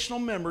congregational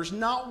members,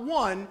 not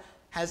one,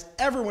 has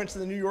ever went to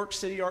the New York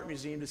City Art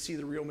Museum to see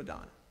the real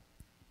Madonna,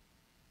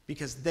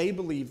 because they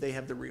believe they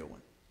have the real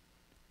one.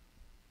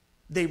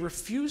 They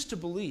refused to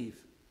believe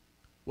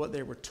what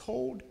they were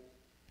told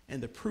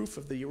and the proof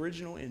of the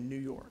original in New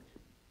York.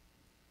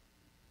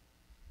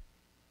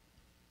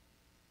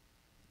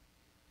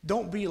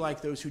 Don't be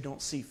like those who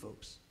don't see,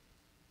 folks.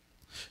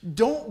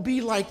 Don't be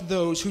like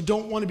those who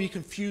don't want to be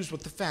confused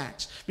with the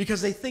facts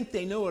because they think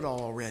they know it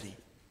all already.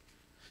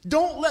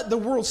 Don't let the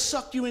world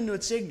suck you into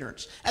its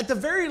ignorance. At the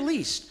very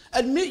least,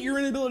 admit your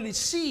inability to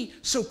see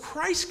so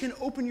Christ can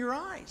open your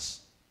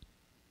eyes.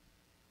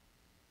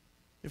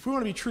 If we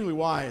want to be truly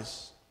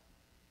wise,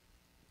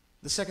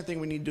 the second thing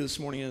we need to do this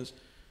morning is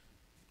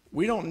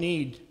we don't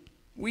need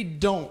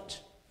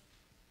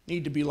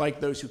to be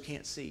like those who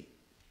can't see.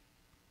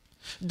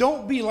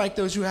 Don't be like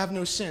those who have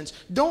no sense.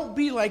 Don't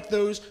be like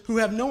those who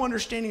have no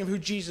understanding of who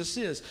Jesus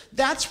is.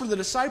 That's where the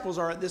disciples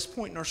are at this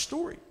point in our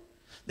story.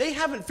 They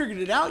haven't figured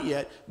it out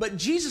yet, but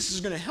Jesus is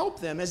going to help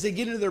them as they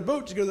get into their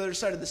boat to go to the other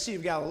side of the Sea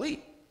of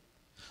Galilee.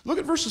 Look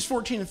at verses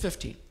 14 and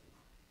 15.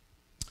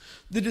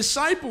 The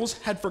disciples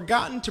had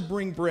forgotten to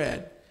bring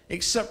bread,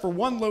 except for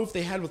one loaf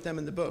they had with them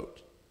in the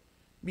boat.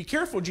 "Be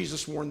careful,"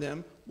 Jesus warned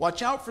them.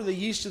 "Watch out for the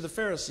yeast of the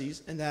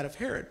Pharisees and that of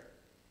Herod."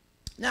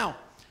 Now,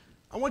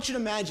 I want you to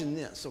imagine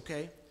this,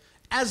 okay?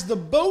 As the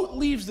boat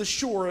leaves the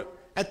shore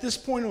at this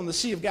point on the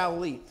Sea of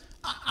Galilee,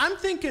 I'm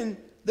thinking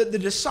that the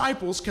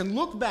disciples can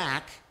look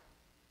back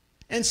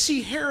and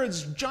see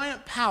Herod's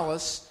giant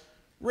palace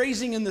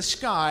raising in the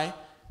sky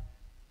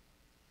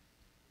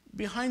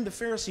behind the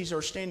Pharisees who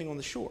are standing on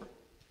the shore.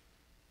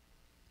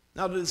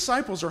 Now, the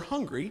disciples are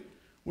hungry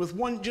with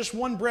just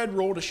one bread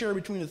roll to share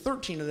between the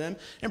 13 of them,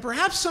 and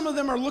perhaps some of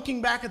them are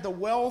looking back at the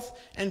wealth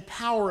and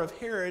power of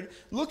Herod,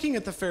 looking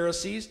at the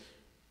Pharisees.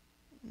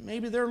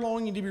 Maybe they're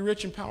longing to be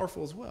rich and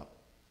powerful as well.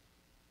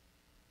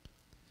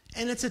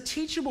 And it's a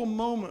teachable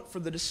moment for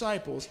the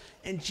disciples,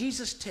 and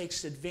Jesus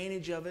takes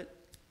advantage of it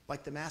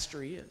like the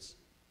master he is.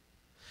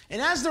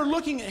 And as they're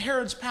looking at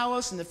Herod's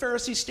palace and the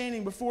Pharisees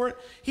standing before it,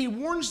 he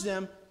warns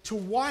them to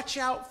watch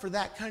out for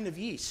that kind of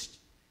yeast.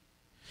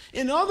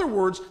 In other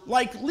words,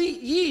 like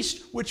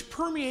yeast, which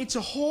permeates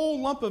a whole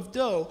lump of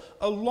dough,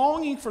 a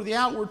longing for the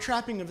outward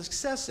trapping of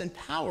success and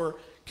power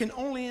can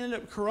only end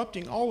up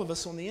corrupting all of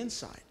us on the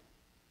inside.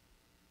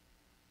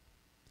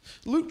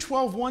 Luke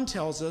 12:1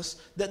 tells us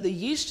that the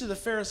yeast of the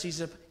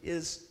Pharisees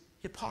is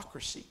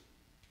hypocrisy.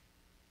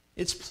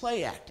 It's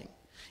play acting.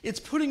 It's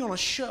putting on a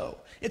show.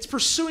 It's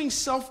pursuing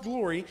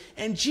self-glory,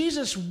 and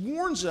Jesus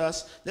warns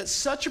us that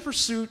such a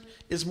pursuit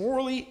is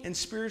morally and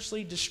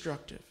spiritually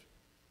destructive.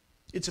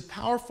 It's a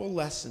powerful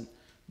lesson,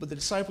 but the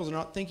disciples are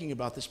not thinking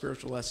about the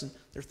spiritual lesson.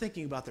 They're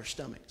thinking about their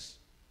stomachs.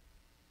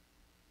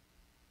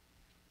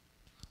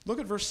 Look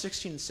at verse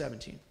 16 and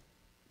 17.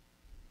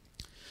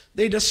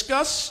 They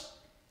discussed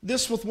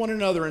this with one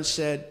another and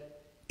said,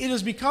 "It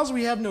is because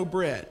we have no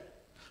bread."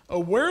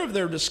 Aware of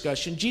their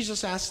discussion,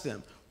 Jesus asked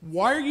them,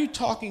 "Why are you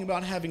talking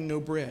about having no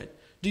bread?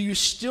 Do you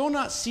still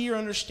not see or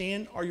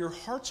understand? Are your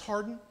hearts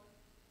hardened?"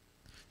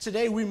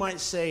 Today we might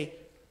say,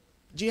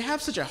 "Do you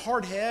have such a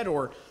hard head?"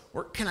 or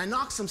 "Can I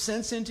knock some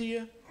sense into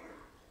you?"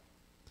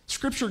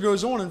 Scripture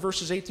goes on in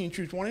verses 18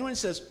 through 21. It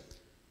says,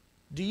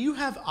 "Do you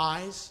have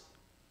eyes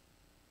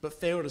but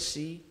fail to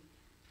see,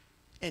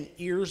 and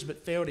ears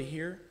but fail to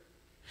hear?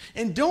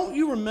 And don't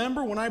you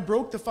remember when I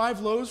broke the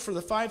 5 loaves for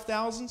the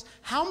 5,000?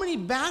 How many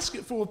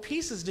basketful of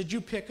pieces did you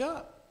pick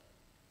up?"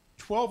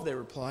 12, they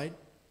replied.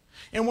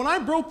 "And when I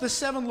broke the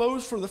 7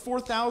 loaves for the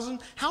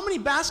 4,000, how many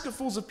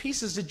basketfuls of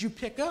pieces did you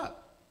pick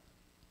up?"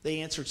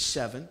 They answered,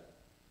 7.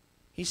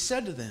 He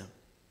said to them,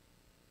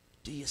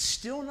 "Do you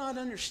still not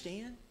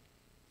understand?"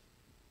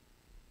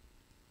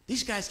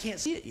 These guys can't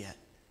see it yet.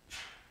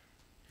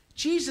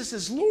 Jesus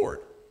is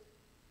Lord.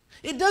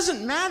 It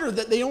doesn't matter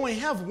that they only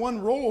have 1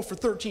 roll for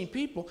 13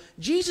 people.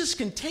 Jesus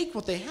can take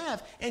what they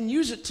have and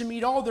use it to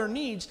meet all their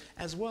needs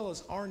as well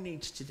as our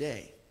needs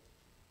today.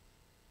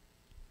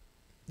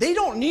 They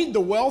don't need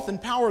the wealth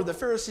and power of the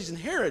Pharisees and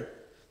Herod.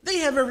 They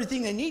have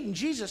everything they need in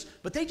Jesus,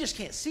 but they just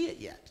can't see it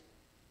yet.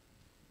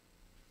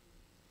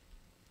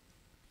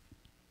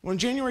 On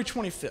January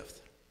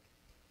 25th,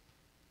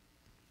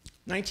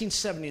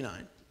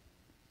 1979,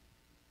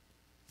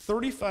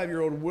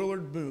 35-year-old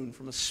Willard Boone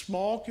from a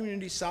small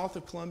community south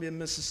of Columbia,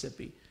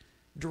 Mississippi,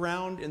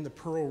 drowned in the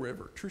Pearl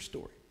River. True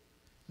story.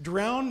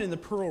 Drowned in the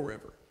Pearl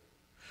River.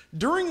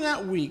 During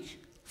that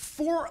week,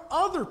 4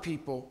 other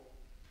people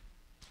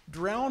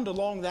drowned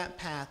along that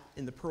path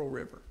in the Pearl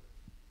River.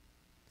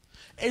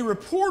 A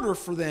reporter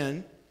for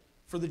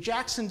the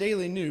Jackson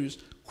Daily News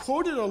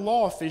quoted a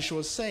law official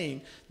as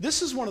saying,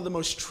 "This is one of the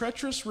most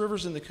treacherous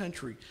rivers in the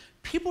country.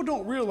 People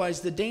don't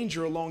realize the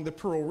danger along the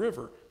Pearl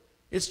River.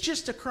 It's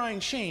just a crying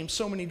shame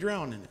so many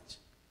drown in it."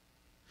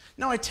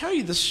 Now, I tell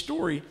you this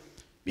story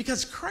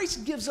because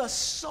Christ gives us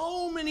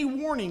so many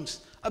warnings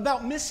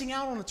about missing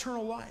out on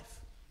eternal life.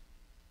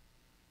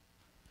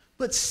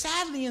 But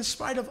sadly, in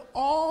spite of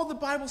all the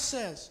Bible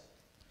says,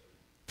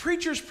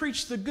 preachers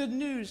preach the good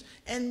news,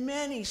 and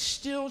many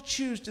still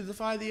choose to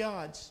defy the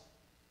odds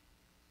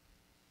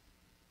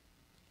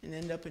and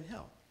end up in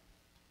hell.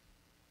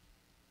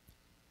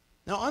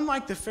 Now,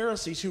 unlike the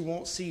Pharisees who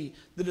won't see,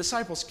 the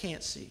disciples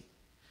can't see.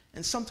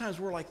 And sometimes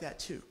we're like that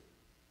too.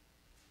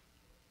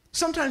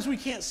 Sometimes we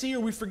can't see or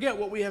we forget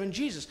what we have in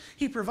Jesus.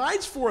 He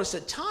provides for us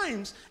at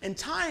times and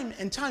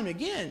time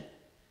again.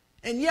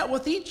 And yet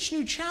with each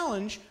new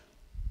challenge,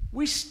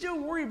 we still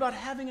worry about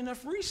having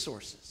enough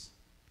resources.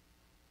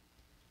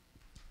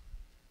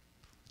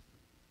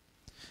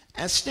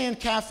 As Stan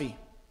Caffey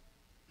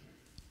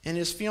and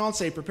his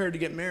fiancée prepared to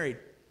get married,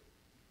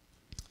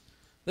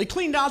 they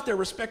cleaned out their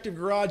respective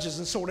garages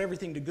and sold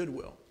everything to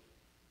Goodwill.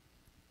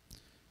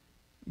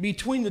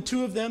 Between the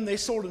two of them, they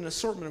sold an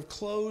assortment of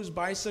clothes,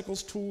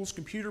 bicycles, tools,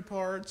 computer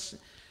parts,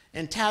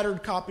 and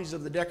tattered copies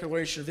of the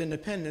Declaration of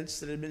Independence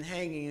that had been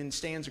hanging in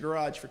Stan's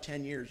garage for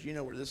 10 years. You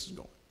know where this is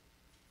going.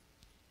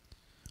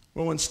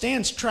 Well, when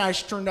Stan's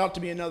trash turned out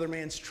to be another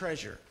man's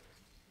treasure,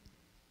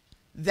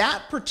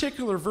 that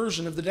particular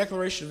version of the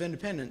Declaration of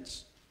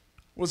Independence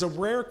was a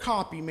rare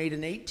copy made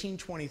in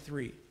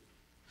 1823.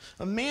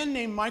 A man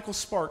named Michael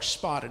Sparks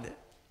spotted it.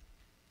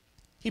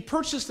 He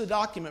purchased the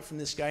document from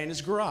this guy in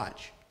his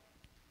garage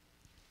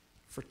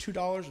for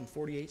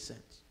 $2.48.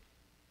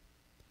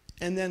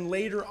 And then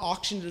later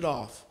auctioned it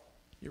off.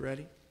 You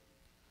ready?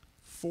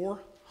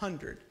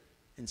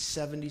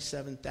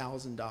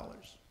 $177,000.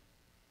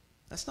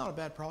 That's not a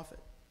bad profit.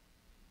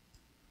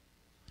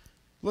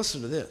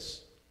 Listen to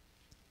this.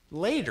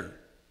 Later,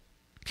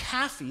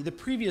 Caffey, the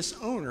previous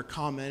owner,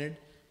 commented,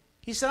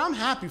 he said, "I'm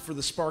happy for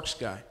the Sparks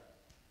guy.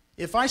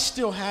 If I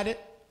still had it,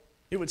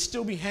 it would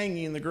still be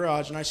hanging in the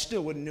garage and I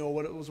still wouldn't know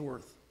what it was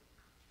worth."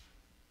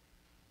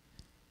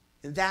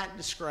 And that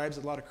describes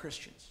a lot of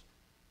Christians.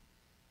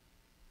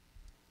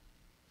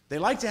 They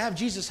like to have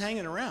Jesus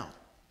hanging around,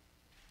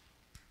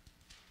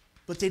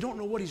 but they don't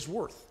know what he's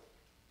worth.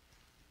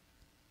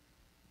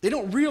 They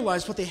don't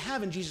realize what they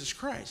have in Jesus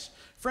Christ.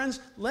 Friends,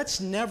 let's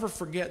never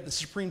forget the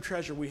supreme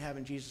treasure we have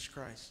in Jesus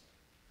Christ.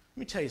 Let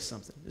me tell you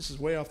something. This is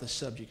way off the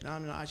subject.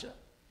 I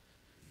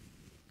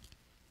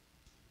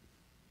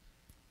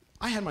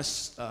had my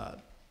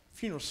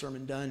funeral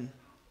sermon done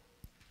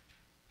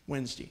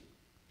Wednesday.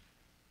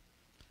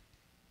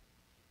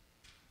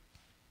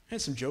 I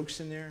had some jokes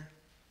in there.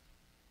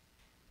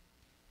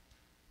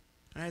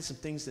 I had some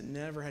things that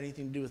never had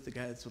anything to do with the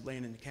guy that's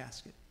laying in the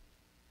casket.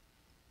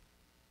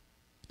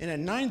 And at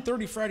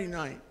 9:30 Friday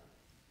night,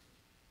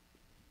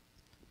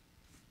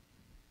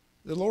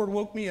 the Lord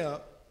woke me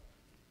up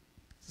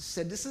and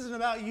said, "This isn't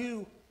about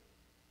you."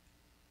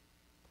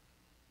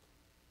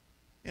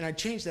 And I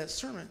changed that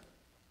sermon.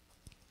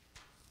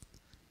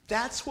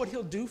 That's what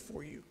he'll do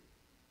for you.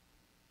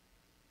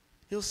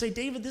 He'll say,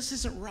 "David, this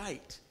isn't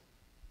right.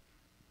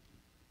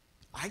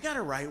 I got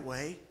a right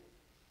way.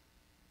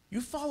 You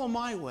follow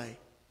my way.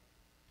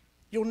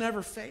 You'll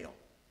never fail."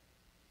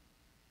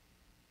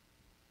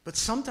 But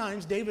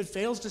sometimes David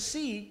fails to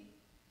see,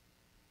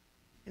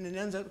 and it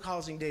ends up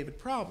causing David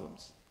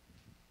problems.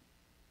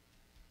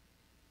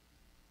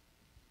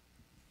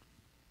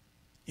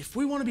 If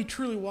we want to be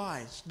truly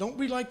wise, don't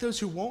be like those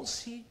who won't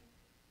see.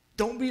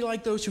 Don't be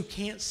like those who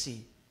can't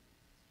see.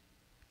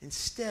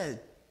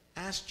 Instead,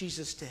 ask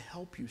Jesus to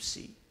help you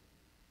see.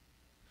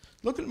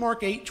 Look at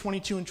Mark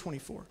 8:22 and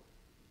 24.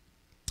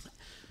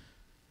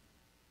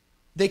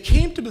 They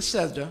came to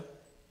Bethsaida,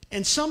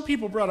 and some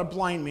people brought a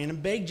blind man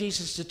and begged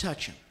Jesus to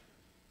touch him.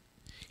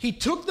 He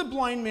took the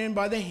blind man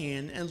by the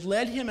hand and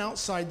led him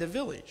outside the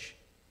village.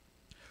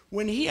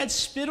 When he had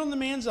spit on the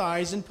man's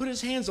eyes and put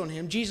his hands on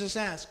him, Jesus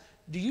asked,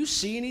 "Do you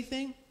see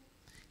anything?"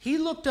 He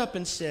looked up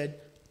and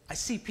said, "I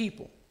see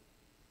people.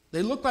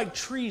 They look like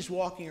trees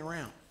walking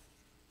around."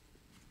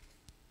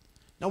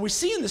 Now we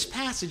see in this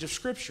passage of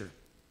Scripture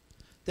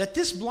that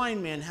this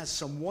blind man has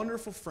some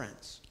wonderful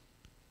friends.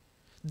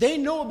 They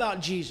know about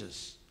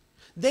Jesus.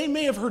 They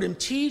may have heard him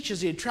teach as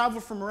he had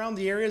traveled from around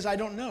the areas, I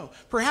don't know.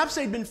 Perhaps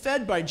they'd been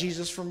fed by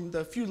Jesus from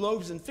the few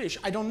loaves and fish,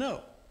 I don't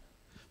know.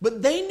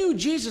 But they knew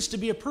Jesus to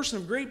be a person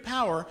of great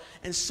power,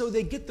 and so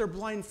they get their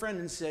blind friend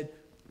and said,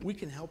 "We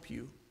can help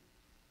you.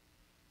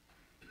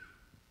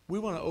 We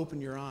want to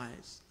open your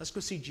eyes. Let's go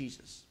see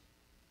Jesus."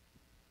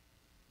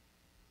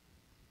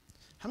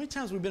 How many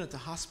times have we been at the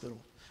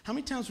hospital? How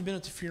many times have we been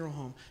at the funeral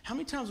home? How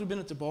many times have we been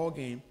at the ball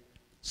game?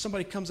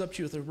 Somebody comes up to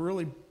you with a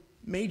really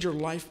major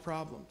life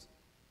problem.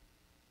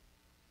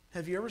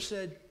 Have you ever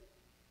said,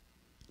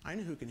 "I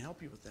know who can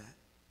help you with that"?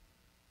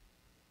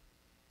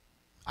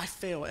 I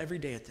fail every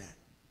day at that.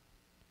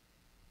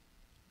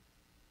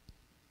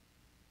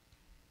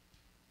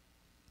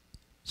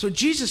 So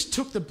Jesus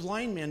took the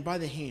blind man by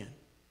the hand.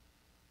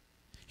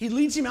 He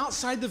leads him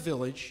outside the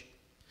village.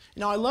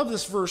 Now I love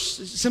this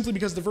verse simply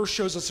because the verse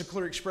shows us a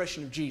clear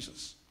expression of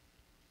Jesus.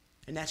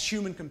 And that's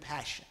human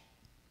compassion.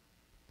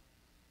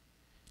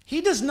 He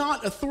does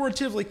not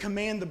authoritatively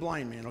command the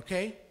blind man,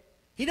 okay?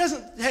 He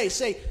doesn't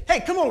say,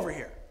 "Hey, come over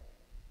here."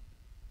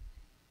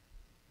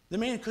 The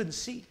man couldn't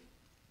see.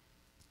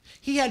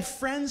 He had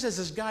friends as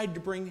his guide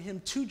to bring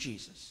him to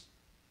Jesus.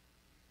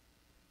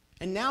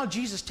 And now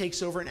Jesus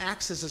takes over and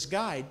acts as his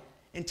guide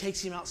and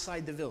takes him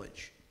outside the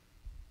village.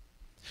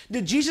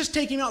 Did Jesus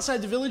take him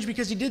outside the village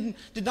because he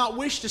did not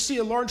wish to see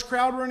a large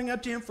crowd running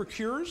up to him for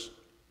cures?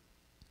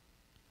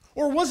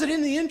 Or was it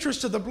in the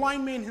interest of the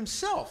blind man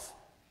himself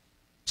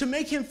to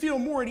make him feel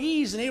more at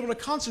ease and able to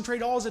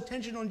concentrate all his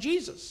attention on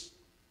Jesus?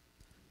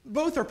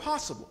 Both are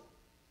possible.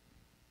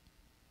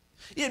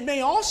 It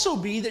may also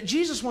be that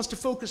Jesus wants to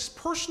focus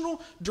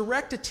personal,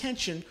 direct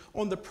attention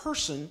on the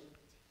person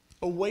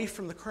away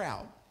from the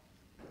crowd.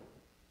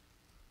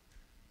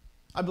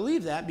 I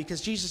believe that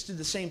because Jesus did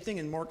the same thing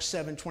in Mark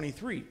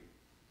 7:23.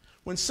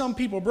 When some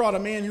people brought a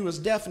man who was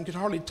deaf and could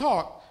hardly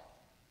talk,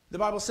 the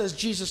Bible says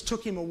Jesus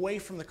took him away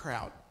from the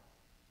crowd.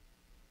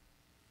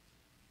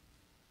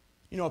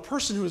 You know, a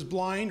person who is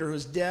blind or who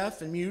is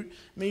deaf and mute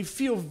may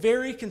feel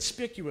very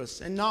conspicuous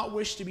and not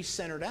wish to be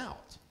centered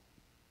out.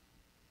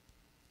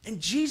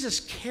 And Jesus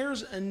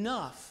cares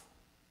enough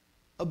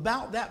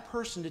about that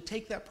person to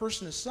take that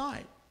person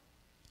aside.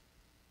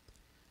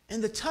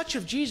 And the touch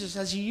of Jesus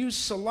as he used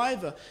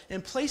saliva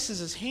and places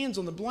his hands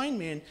on the blind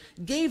man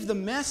gave the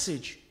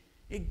message.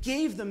 It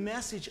gave the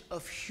message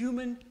of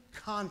human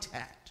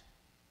contact.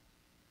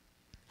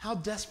 How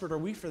desperate are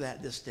we for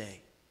that this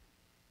day?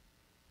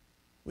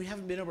 We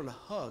haven't been able to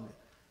hug.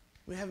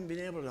 We haven't been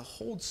able to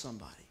hold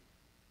somebody.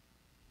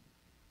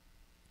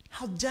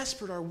 How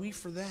desperate are we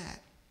for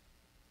that?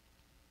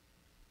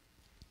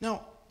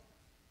 Now,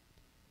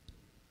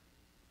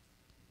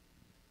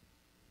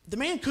 the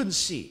man couldn't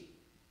see,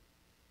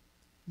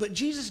 but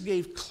Jesus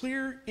gave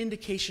clear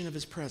indication of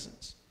his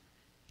presence.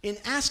 In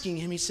asking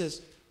him, he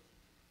says,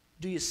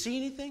 do you see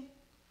anything?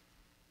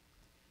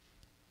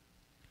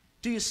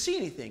 Do you see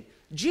anything?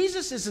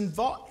 Jesus is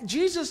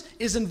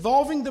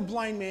involving the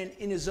blind man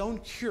in his own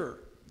cure.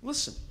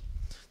 Listen,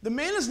 the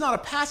man is not a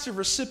passive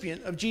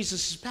recipient of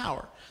Jesus'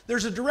 power.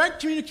 There's a direct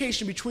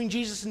communication between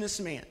Jesus and this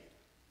man.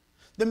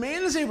 The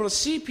man is able to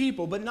see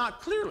people, but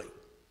not clearly.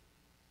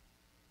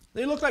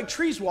 They look like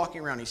trees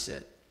walking around, he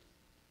said.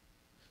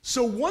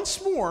 So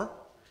once more,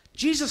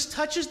 Jesus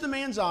touches the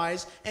man's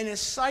eyes, and his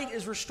sight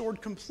is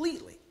restored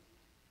completely.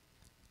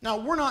 Now,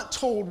 we're not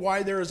told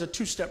why there is a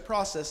two-step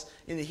process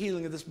in the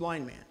healing of this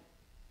blind man.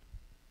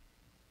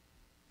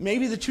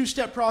 Maybe the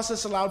two-step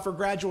process allowed for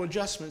gradual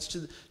adjustments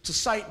to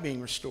sight being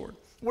restored.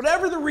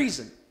 Whatever the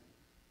reason,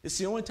 it's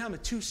the only time a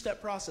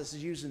two-step process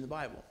is used in the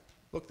Bible.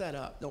 Look that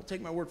up. Don't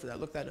take my word for that.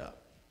 Look that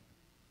up.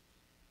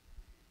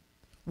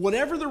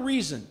 Whatever the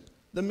reason,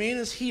 the man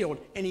is healed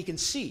and he can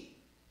see.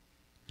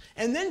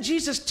 And then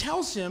Jesus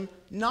tells him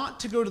not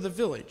to go to the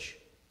village.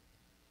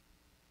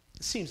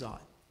 It seems odd.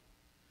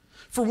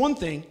 For one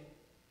thing,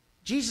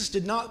 Jesus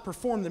did not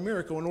perform the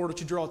miracle in order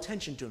to draw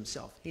attention to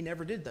himself. He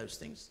never did those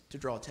things to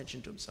draw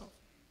attention to himself.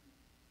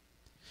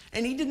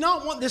 And he did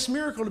not want this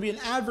miracle to be an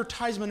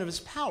advertisement of his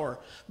power.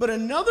 But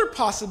another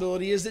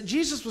possibility is that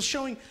Jesus was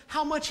showing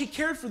how much he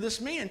cared for this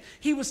man.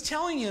 He was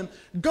telling him,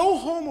 go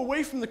home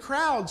away from the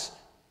crowds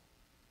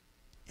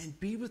and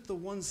be with the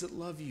ones that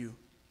love you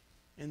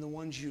and the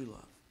ones you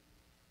love.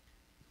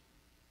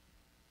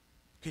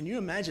 Can you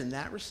imagine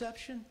that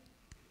reception?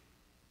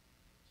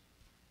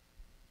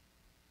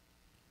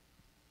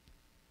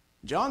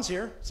 John's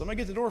here. Somebody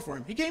get the door for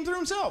him. He came through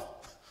himself.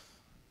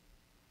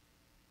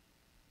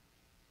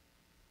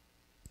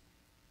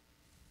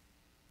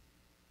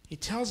 He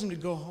tells him to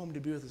go home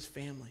to be with his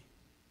family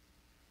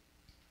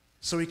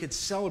so he could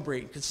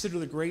celebrate and consider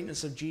the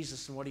greatness of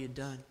Jesus and what he had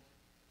done.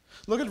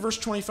 Look at verse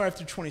 25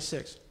 through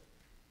 26.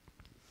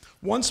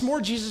 Once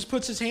more, Jesus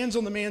puts his hands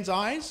on the man's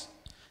eyes.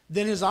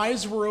 Then his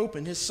eyes were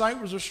opened, his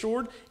sight was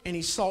restored, and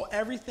he saw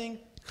everything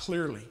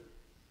clearly.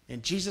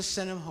 And Jesus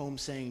sent him home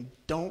saying,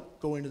 don't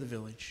go into the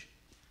village.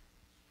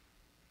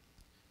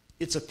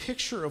 It's a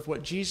picture of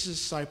what Jesus'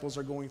 disciples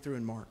are going through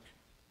in Mark.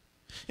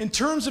 In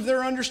terms of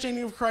their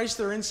understanding of Christ,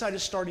 their insight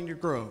is starting to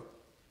grow.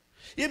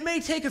 It may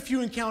take a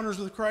few encounters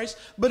with Christ,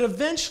 but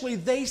eventually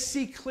they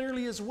see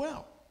clearly as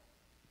well.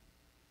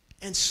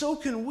 And so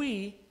can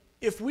we,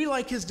 if we,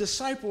 like his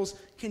disciples,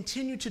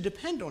 continue to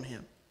depend on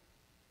him.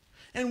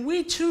 And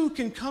we too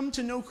can come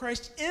to know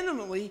Christ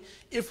intimately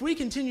if we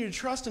continue to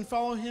trust and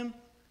follow him,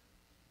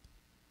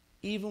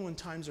 even when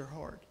times are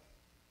hard.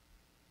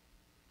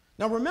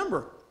 Now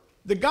remember,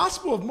 the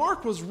Gospel of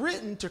Mark was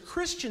written to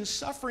Christians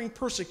suffering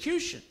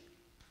persecution.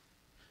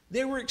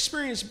 They were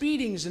experiencing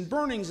beatings and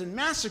burnings and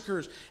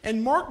massacres.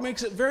 And Mark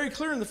makes it very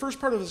clear in the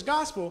first part of his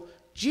Gospel,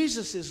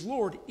 Jesus is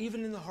Lord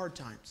even in the hard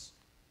times.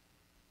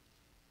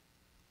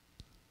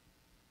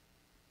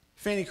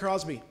 Fanny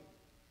Crosby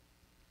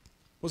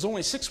was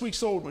only 6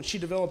 weeks old when she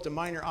developed a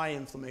minor eye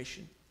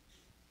inflammation.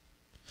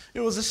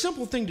 It was a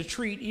simple thing to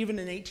treat even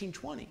in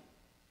 1820.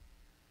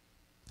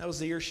 That was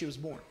the year she was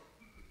born.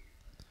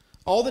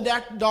 All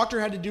the doctor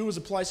had to do was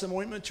apply some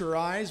ointment to her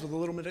eyes with a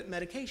little bit of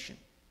medication.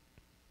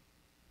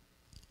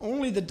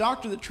 Only the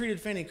doctor that treated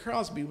Fanny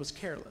Crosby was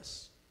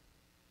careless.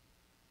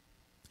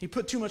 He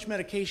put too much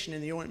medication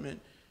in the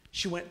ointment.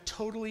 She went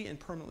totally and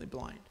permanently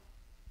blind.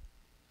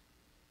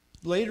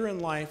 Later in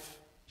life,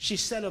 she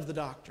said of the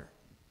doctor,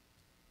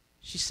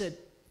 she said,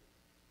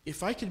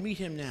 if I could meet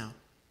him now,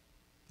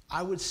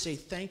 I would say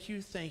thank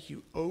you,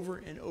 over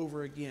and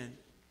over again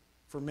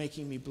for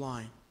making me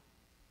blind.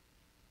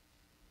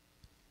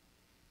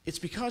 It's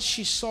because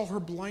she saw her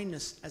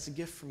blindness as a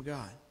gift from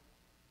God.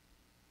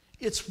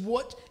 It's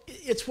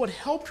what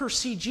helped her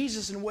see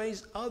Jesus in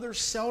ways others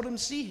seldom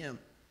see him.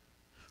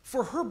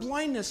 For her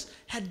blindness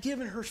had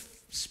given her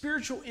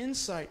spiritual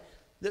insight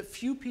that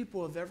few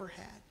people have ever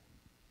had.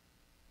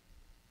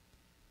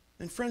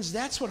 And friends,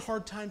 that's what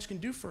hard times can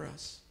do for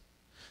us.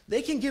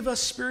 They can give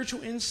us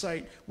spiritual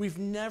insight we've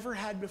never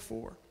had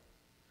before.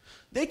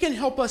 They can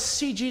help us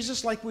see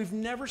Jesus like we've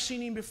never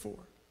seen him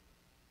before.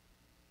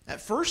 At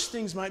first,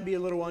 things might be a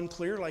little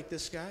unclear, like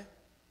this guy.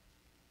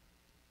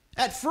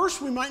 At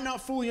first, we might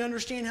not fully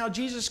understand how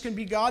Jesus can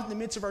be God in the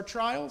midst of our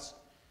trials.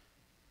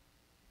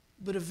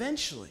 But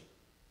eventually,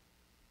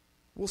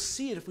 we'll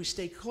see it if we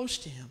stay close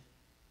to him.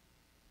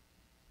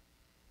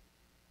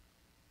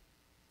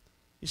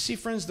 You see,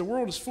 friends, the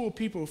world is full of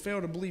people who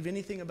fail to believe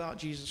anything about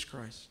Jesus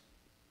Christ.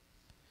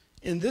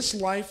 In this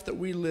life that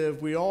we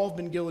live, we all have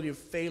been guilty of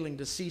failing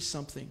to see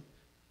something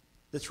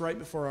that's right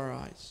before our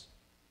eyes.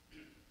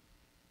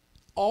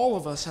 All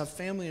of us have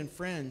family and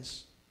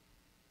friends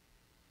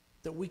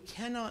that we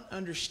cannot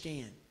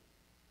understand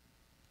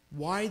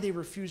why they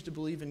refuse to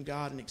believe in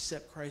God and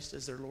accept Christ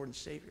as their Lord and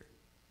Savior.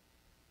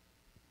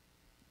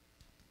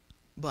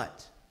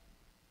 But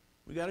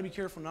we got to be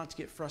careful not to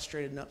get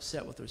frustrated and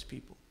upset with those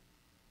people.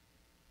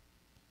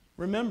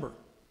 Remember,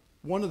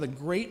 one of the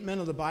great men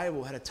of the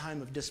Bible had a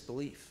time of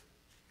disbelief.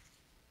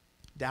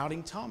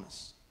 Doubting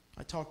Thomas,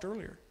 I talked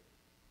earlier.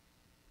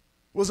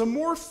 Was a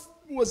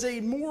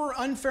more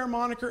unfair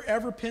moniker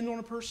ever pinned on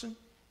a person?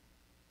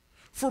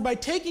 For by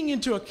taking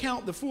into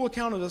account the full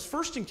account of his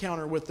first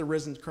encounter with the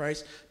risen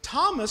Christ,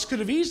 Thomas could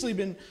have easily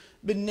been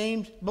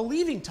named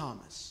Believing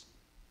Thomas.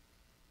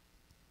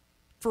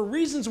 For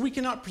reasons we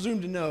cannot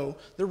presume to know,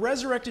 the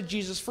resurrected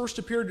Jesus first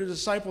appeared to the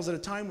disciples at a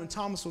time when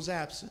Thomas was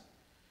absent.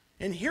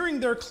 And hearing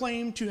their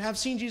claim to have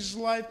seen Jesus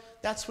alive,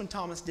 that's when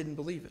Thomas didn't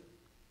believe it.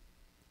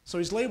 So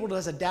he's labeled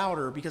as a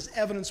doubter because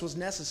evidence was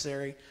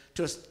necessary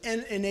to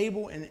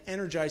enable and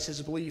energize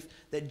his belief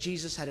that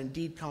Jesus had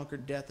indeed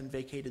conquered death and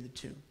vacated the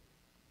tomb.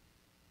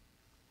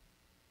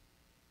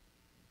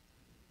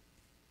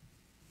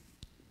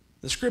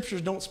 The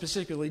scriptures don't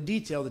specifically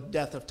detail the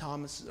death of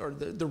Thomas or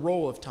the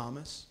role of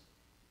Thomas.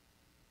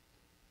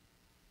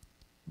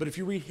 But if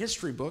you read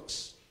history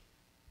books,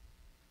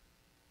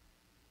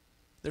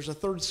 there's a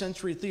 3rd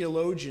century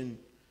theologian,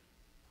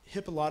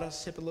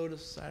 Hippolytus,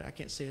 I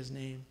can't say his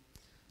name,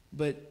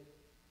 but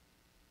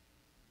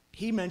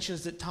he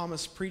mentions that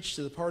Thomas preached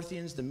to the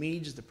Parthians, the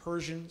Medes, the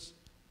Persians,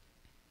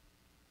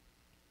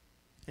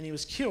 and he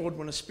was killed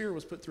when a spear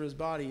was put through his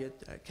body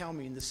at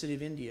Kalmi in the city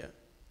of India,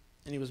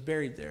 and he was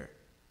buried there.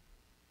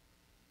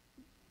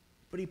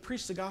 But he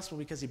preached the gospel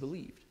because he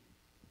believed.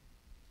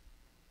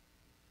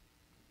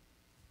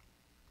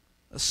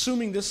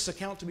 Assuming this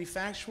account to be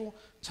factual,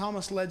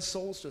 Thomas led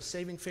souls to a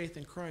saving faith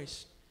in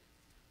Christ.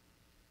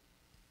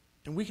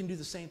 And we can do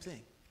the same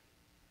thing.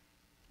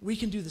 We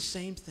can do the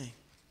same thing.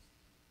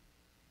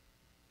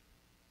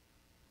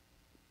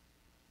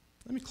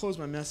 Let me close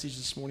my message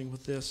this morning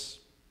with this.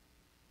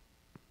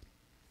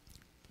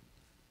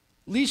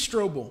 Lee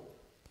Strobel.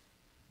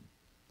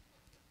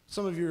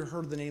 Some of you have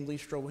heard the name Lee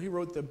Strobel. He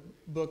wrote the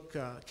book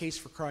Case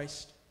for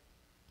Christ.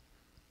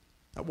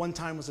 At one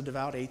time was a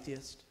devout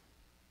atheist.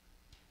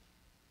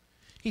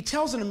 He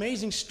tells an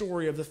amazing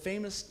story of the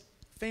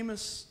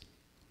famous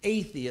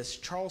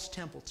atheist Charles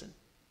Templeton.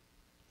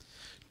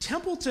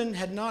 Templeton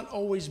had not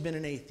always been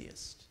an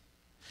atheist.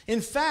 In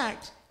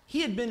fact,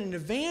 he had been an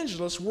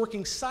evangelist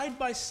working side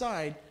by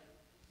side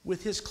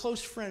with his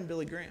close friend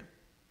Billy Graham.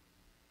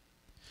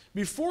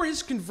 Before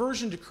his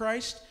conversion to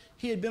Christ,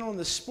 he had been on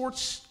the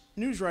sports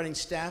news writing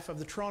staff of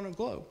the Toronto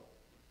Globe.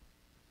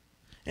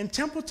 And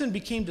Templeton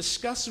became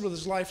disgusted with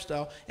his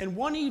lifestyle and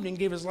one evening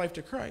gave his life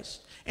to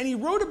Christ. And he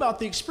wrote about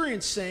the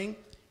experience saying,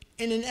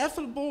 "An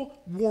ineffable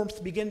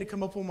warmth began to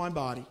come up on my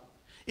body.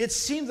 It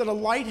seemed that a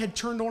light had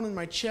turned on in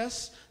my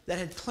chest that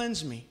had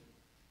cleansed me."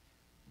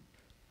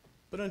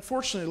 But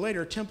unfortunately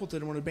later,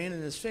 Templeton would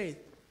abandon his faith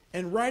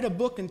and write a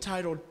book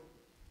entitled,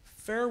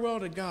 "Farewell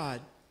to God,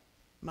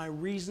 My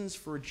Reasons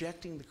for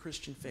Rejecting the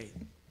Christian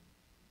Faith."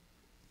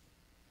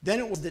 Then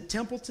it was that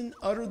Templeton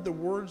uttered the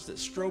words that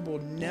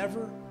Strobel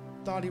never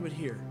thought he would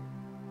hear.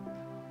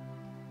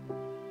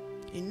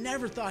 He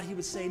never thought he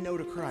would say no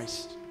to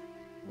Christ.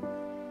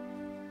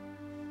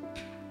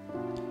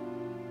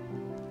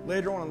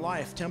 Later on in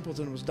life,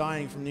 Templeton was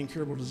dying from an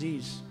incurable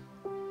disease.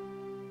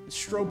 And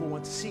Strobel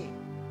went to see him.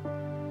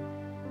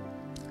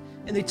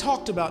 And they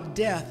talked about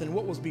death and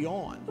what was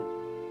beyond.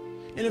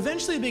 And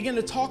eventually they began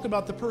to talk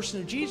about the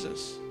person of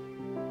Jesus.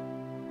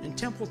 And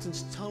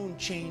Templeton's tone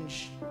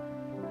changed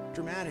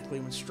dramatically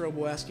when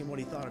Strobel asked him what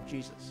he thought of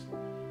Jesus.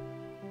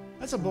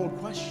 That's a bold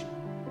question.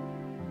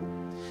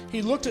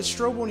 He looked at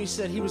Strobel and he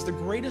said he was the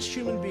greatest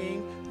human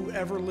being who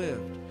ever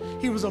lived.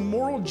 He was a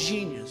moral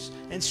genius.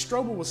 And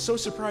Strobel was so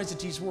surprised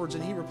at these words,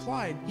 and he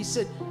replied, he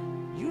said,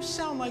 "You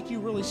sound like you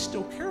really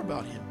still care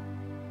about him."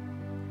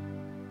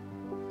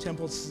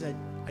 Templeton said,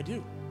 "I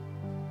do.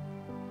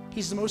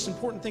 He's the most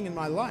important thing in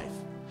my life.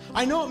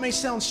 I know it may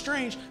sound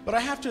strange, but I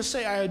have to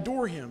say I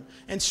adore him."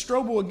 And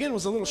Strobel again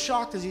was a little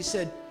shocked as he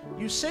said,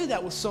 "You say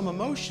that with some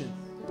emotion."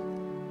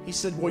 He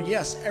said, "Well,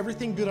 yes,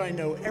 everything good I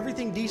know,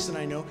 everything decent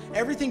I know,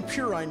 everything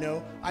pure I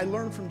know, I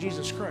learned from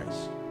Jesus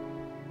Christ."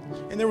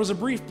 And there was a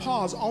brief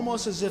pause,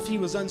 almost as if he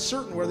was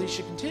uncertain whether he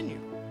should continue.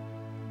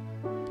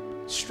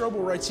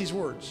 Strobel writes these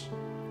words.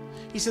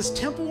 He says,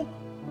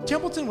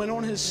 Templeton went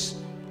on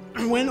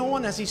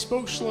as he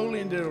spoke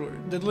slowly and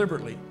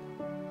deliberately.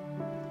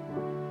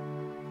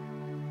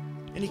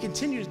 And he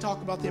continued to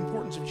talk about the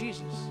importance of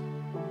Jesus.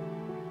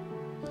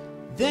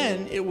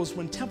 Then it was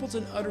when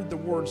Templeton uttered the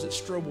words that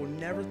Strobel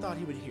never thought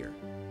he would hear.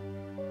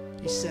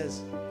 He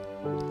says,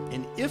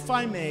 "And if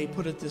I may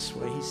put it this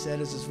way," he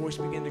said as his voice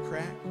began to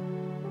crack,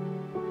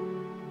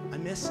 "I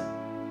miss him."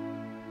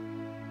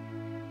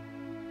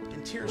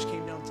 And tears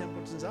came down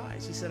Templeton's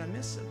eyes. He said, "I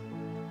miss him."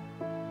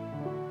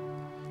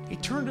 He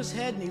turned his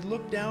head and he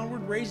looked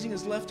downward, raising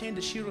his left hand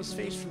to shield his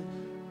face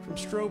from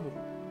Strobel.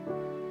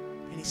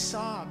 And he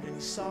sobbed and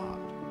he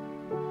sobbed.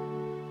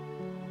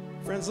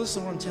 Friends,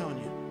 listen to what I'm telling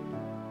you.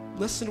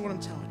 Listen to what I'm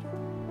telling you.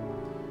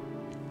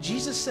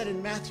 Jesus said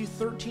in Matthew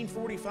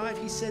 13:45,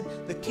 he said,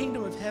 "The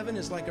kingdom of heaven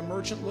is like a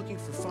merchant looking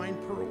for fine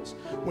pearls.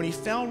 When he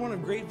found one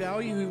of great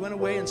value, he went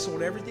away and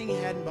sold everything he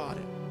had and bought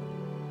it."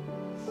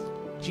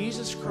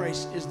 Jesus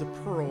Christ is the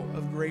pearl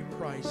of great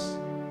price.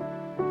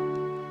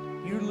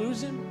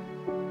 lose him,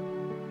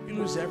 you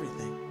lose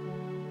everything.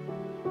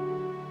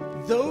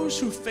 Those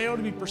who fail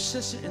to be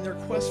persistent in their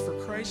quest for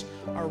Christ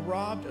are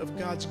robbed of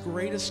God's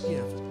greatest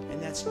gift,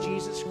 and that's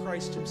Jesus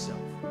Christ himself.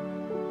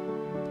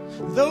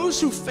 Those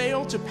who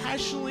fail to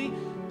passionately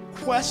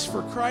quest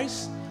for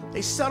Christ,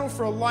 they settle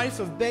for a life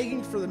of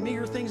begging for the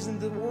meager things that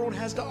the world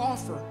has to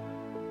offer,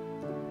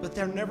 but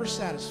they're never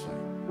satisfied.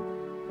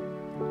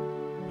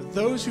 But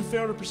those who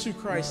fail to pursue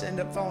Christ end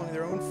up following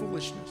their own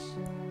foolishness,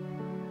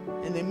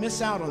 and they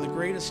miss out on the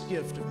greatest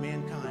gift of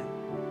mankind,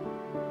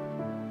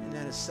 and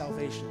that is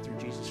salvation through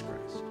Jesus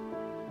Christ.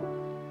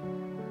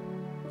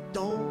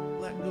 Don't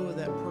let go of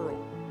that pearl.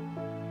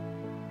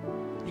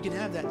 You can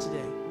have that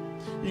today.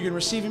 You can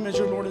receive him as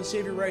your Lord and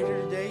Savior right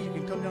here today. You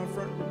can come down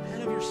front and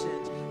repent of your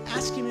sins.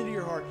 Ask him into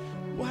your heart.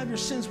 We'll have your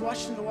sins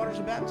washed in the waters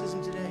of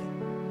baptism today.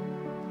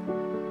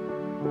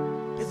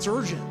 It's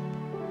urgent.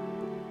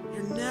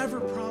 You're never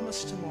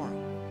promised tomorrow.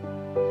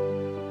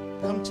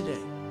 Come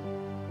today.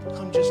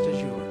 Come just as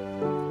you are.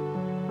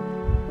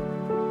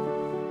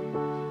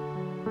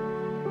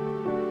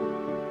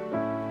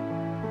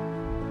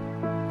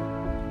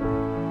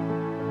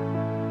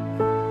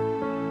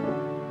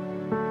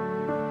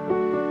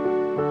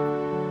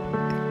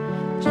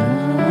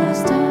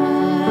 Just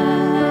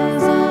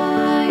as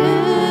I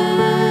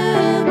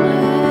am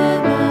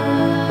without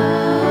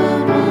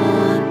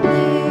one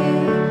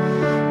plea,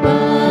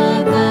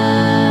 but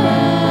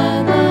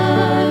that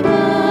thy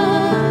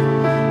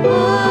blood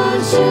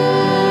was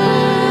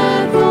shed.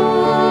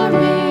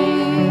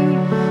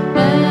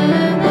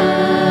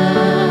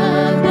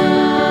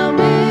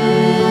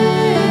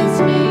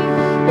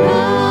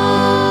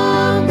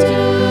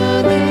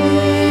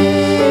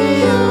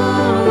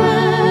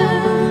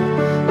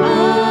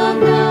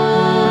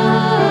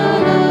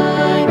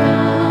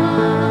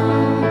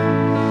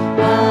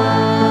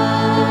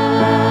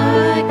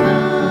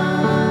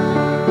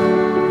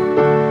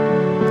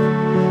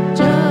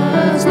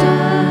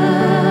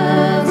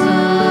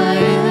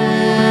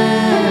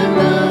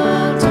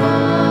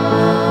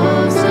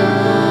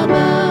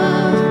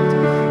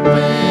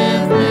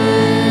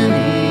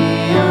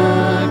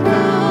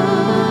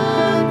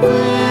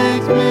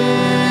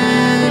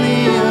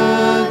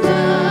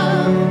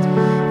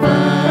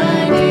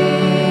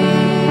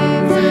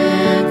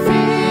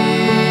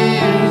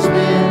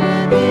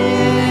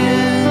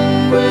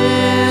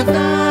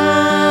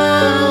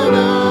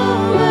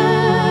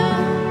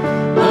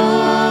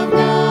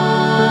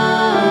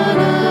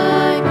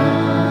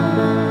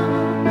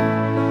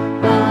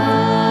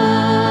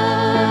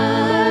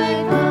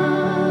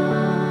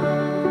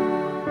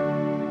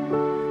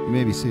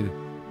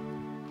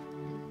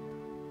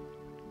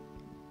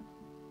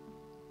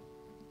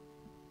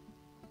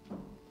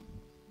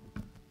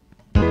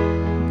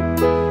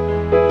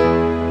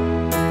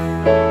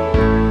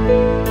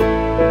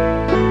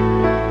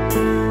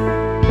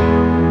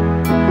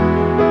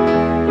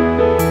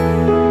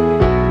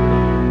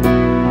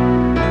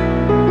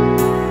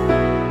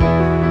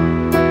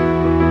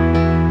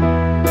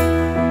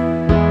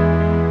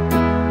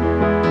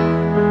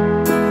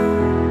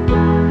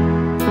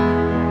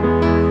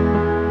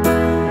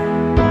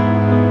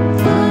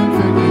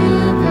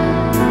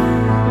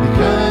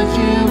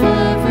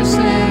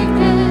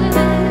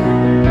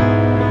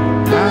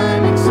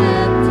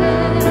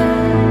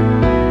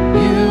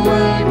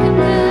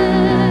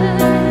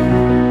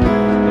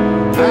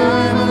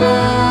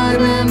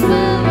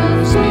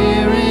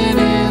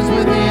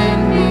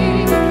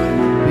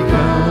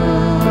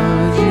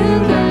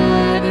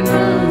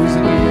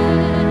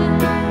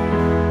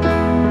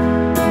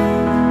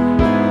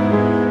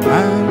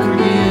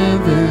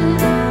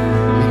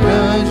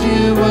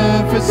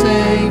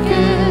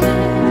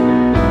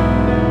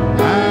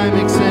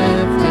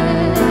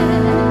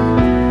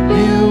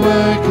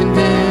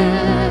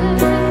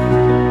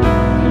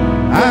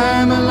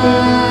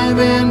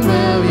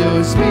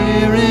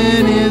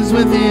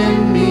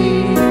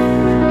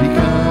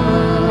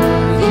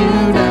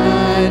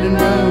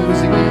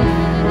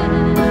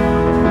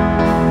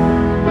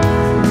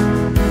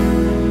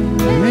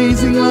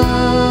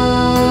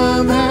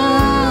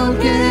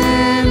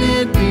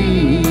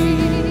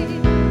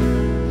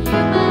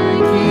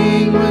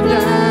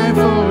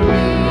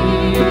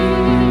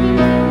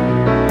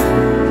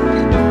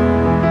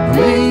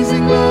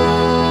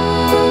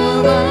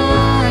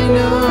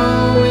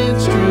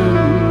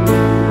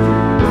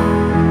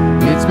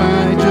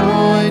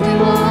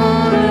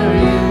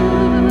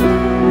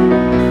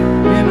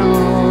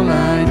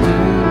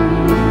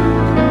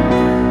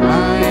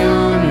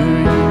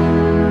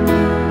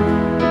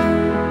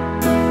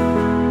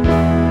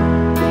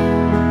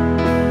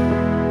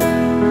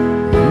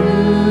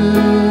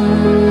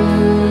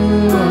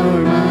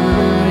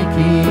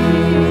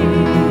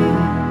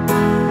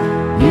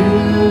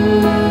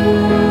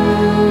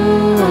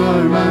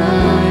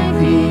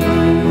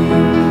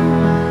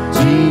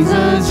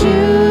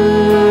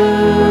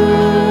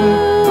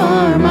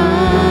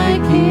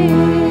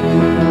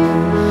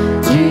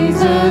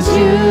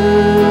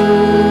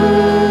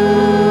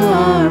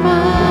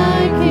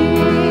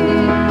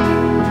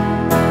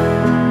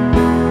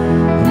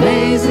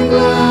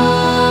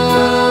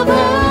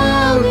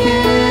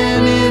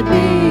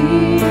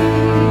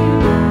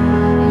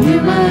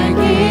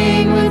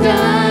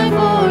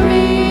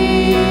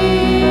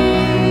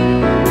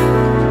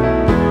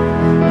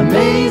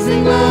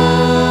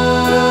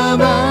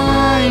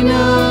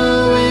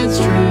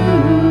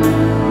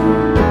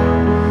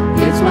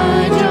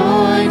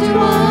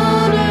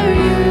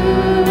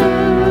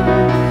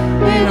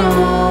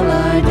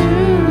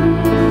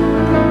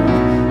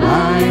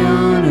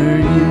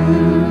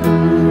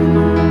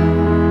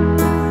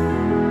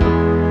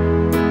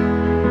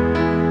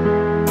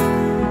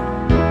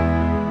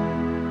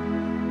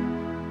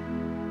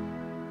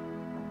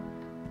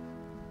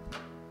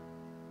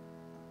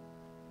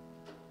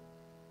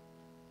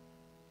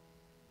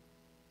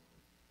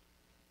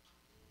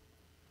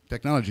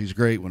 Technology is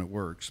great when it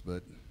works,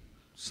 but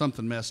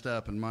something messed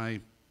up in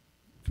my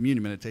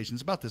communion meditation.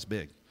 It's about this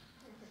big.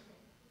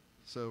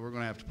 So we're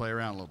going to have to play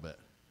around a little bit.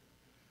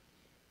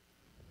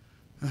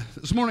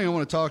 This morning I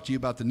want to talk to you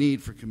about the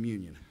need for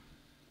communion.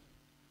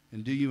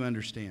 And do you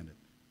understand it?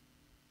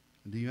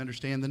 And do you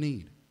understand the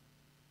need?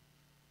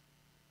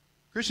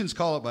 Christians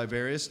call it by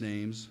various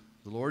names: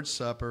 the Lord's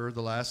Supper,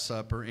 the Last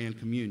Supper, and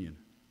communion.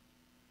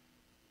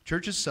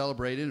 Churches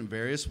celebrate it in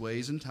various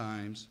ways and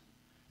times,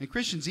 and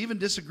Christians even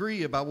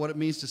disagree about what it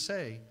means to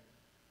say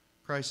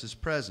Christ is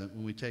present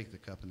when we take the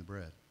cup and the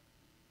bread.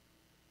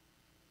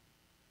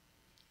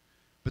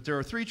 But there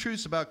are three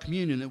truths about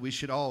communion that we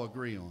should all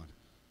agree on.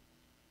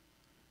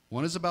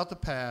 One is about the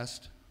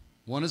past,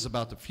 one is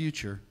about the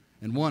future,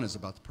 and one is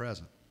about the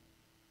present.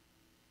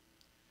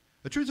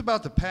 The truth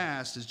about the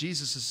past is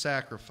Jesus'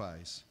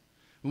 sacrifice.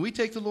 When we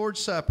take the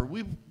Lord's Supper,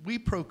 we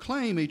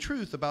proclaim a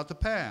truth about the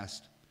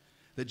past,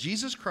 that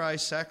Jesus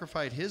Christ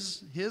sacrificed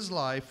his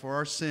life for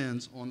our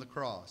sins on the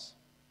cross.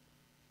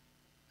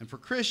 And for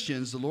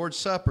Christians, the Lord's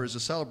Supper is a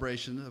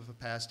celebration of a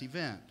past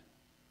event.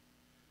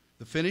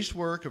 The finished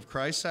work of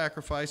Christ's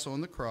sacrifice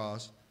on the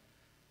cross.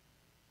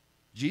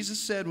 Jesus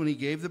said when he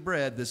gave the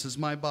bread, "This is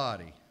my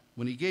body."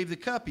 When he gave the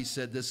cup, he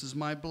said, "This is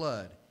my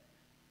blood."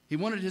 He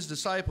wanted his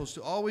disciples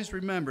to always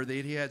remember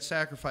that he had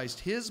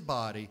sacrificed his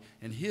body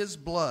and his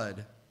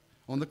blood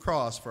on the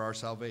cross for our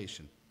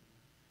salvation.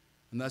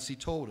 And thus he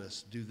told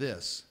us, "Do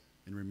this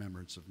in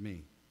remembrance of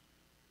me."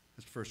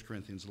 That's 1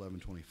 Corinthians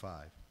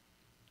 11:25.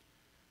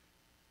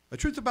 A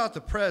truth about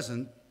the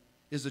present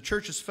is the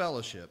church's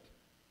fellowship.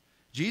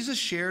 Jesus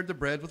shared the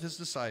bread with his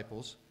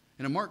disciples,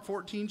 and in Mark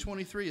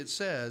 14:23 it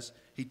says,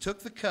 he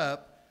took the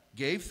cup,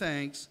 gave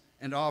thanks,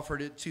 and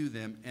offered it to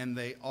them, and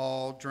they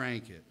all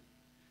drank it.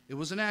 It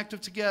was an act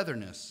of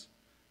togetherness,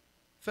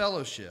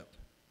 fellowship,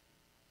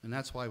 and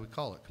that's why we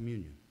call it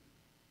communion.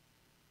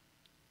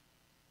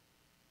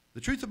 The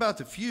truth about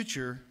the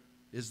future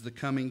is the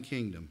coming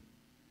kingdom.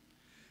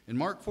 In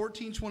Mark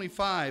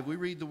 14:25 we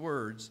read the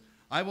words,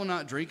 "I will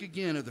not drink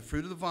again of the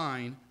fruit of the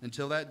vine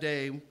until that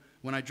day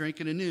when I drink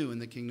it anew in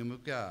the kingdom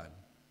of God."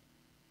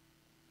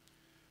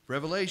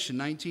 Revelation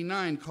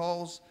 19:9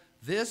 calls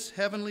this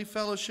heavenly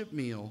fellowship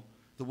meal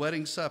the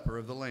wedding supper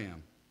of the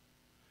Lamb.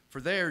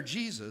 For there,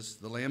 Jesus,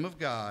 the Lamb of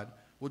God,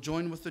 will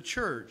join with the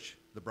church,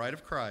 the bride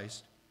of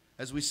Christ,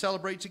 as we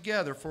celebrate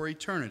together for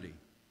eternity.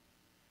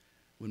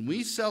 When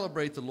we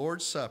celebrate the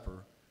Lord's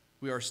Supper,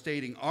 we are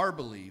stating our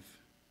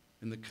belief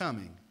in the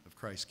coming of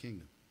Christ's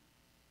kingdom.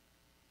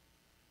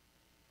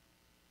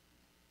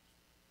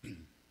 In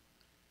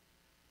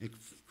 1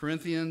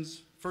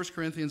 Corinthians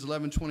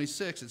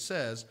 11:26, it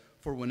says,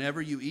 "For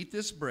whenever you eat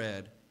this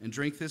bread and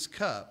drink this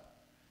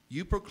cup,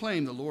 you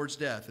proclaim the Lord's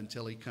death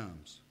until he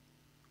comes."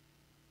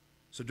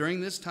 So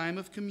during this time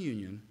of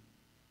communion,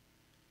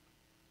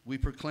 we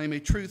proclaim a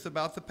truth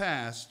about the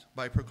past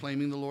by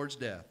proclaiming the Lord's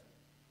death.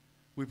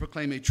 We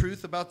proclaim a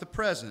truth about the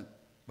present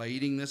by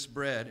eating this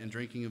bread and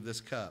drinking of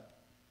this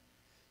cup.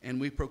 And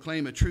we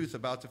proclaim a truth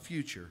about the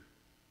future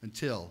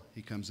until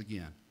he comes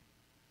again.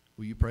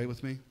 Will you pray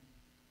with me?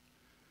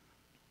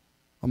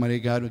 Almighty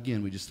God,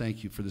 again, we just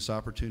thank you for this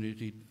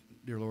opportunity,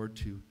 dear Lord,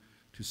 to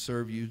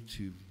serve you,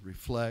 to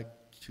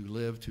reflect, to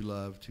live, to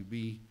love, to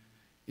be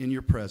in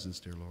your presence,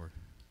 dear Lord.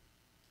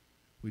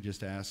 We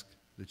just ask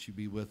that you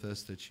be with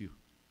us, that you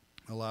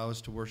allow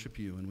us to worship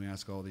you, and we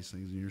ask all these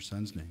things in your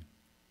Son's name.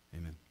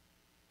 Amen.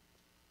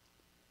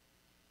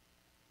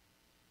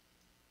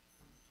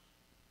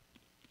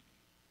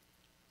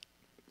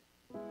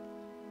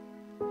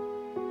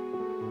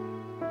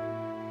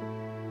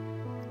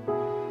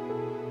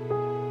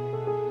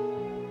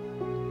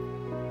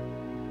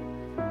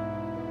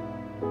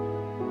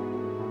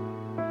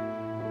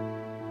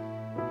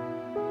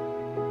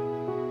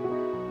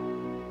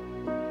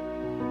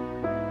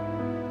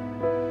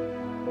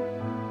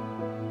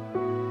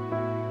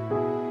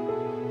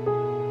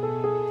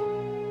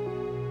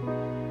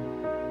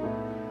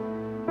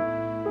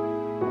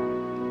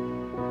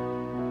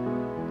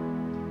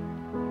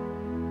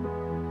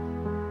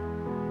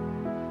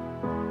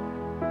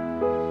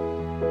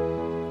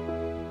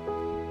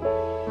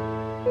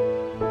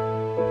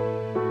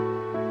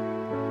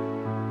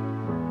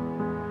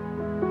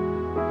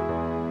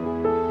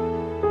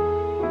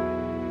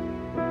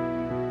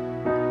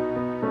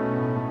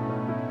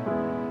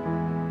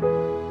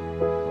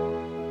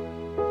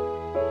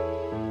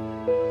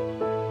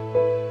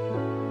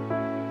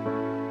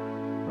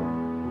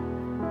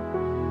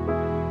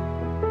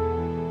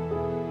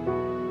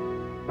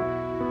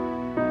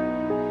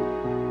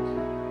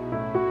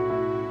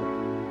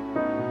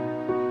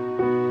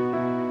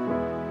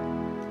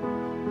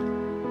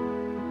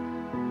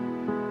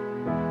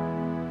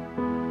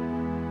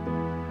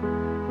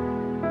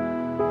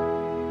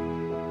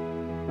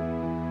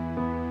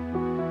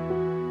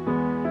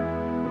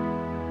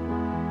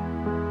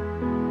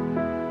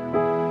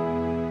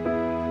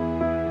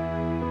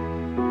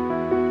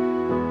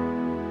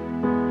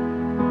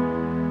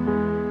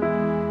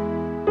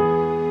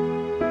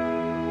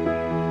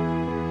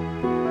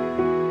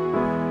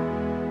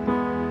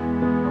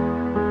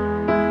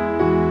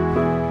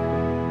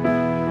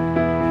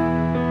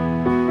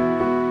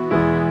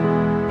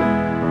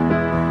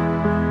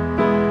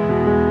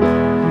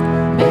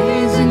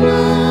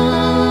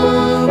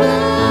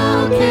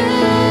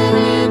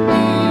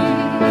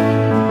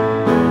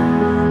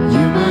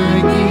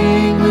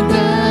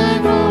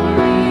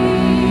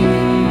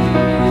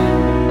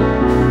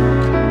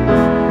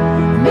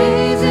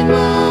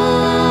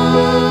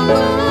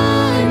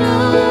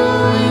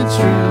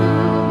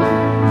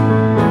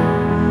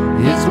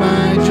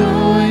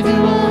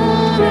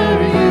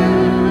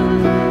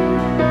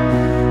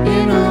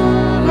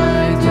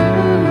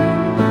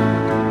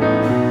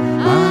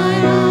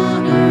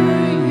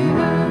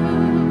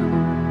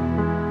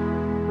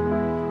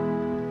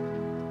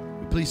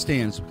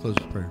 stand as we close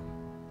with prayer?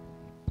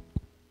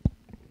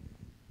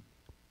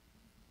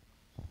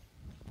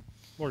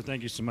 Lord,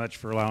 thank you so much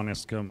for allowing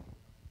us to come.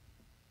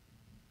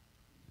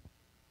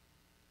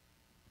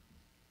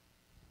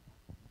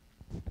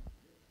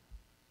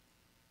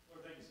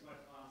 Lord, thank you so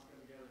much for allowing us to come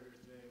together here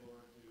today,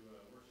 Lord, to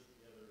worship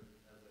together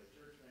as a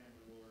church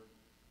family, Lord.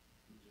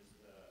 We just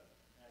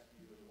ask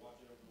you to watch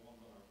over the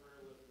ones on our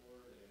prayer list,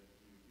 Lord, and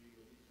to be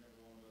with each and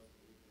every one of us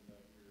as we come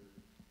back here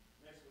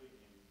next week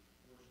and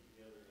worship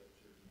together as a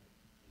church family.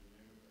 In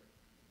the name we pray.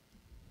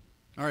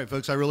 All right,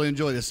 folks, I really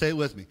enjoyed this. Say it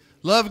with me.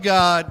 Love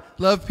God,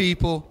 love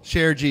people,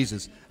 share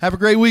Jesus. Have a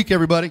great week,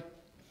 everybody.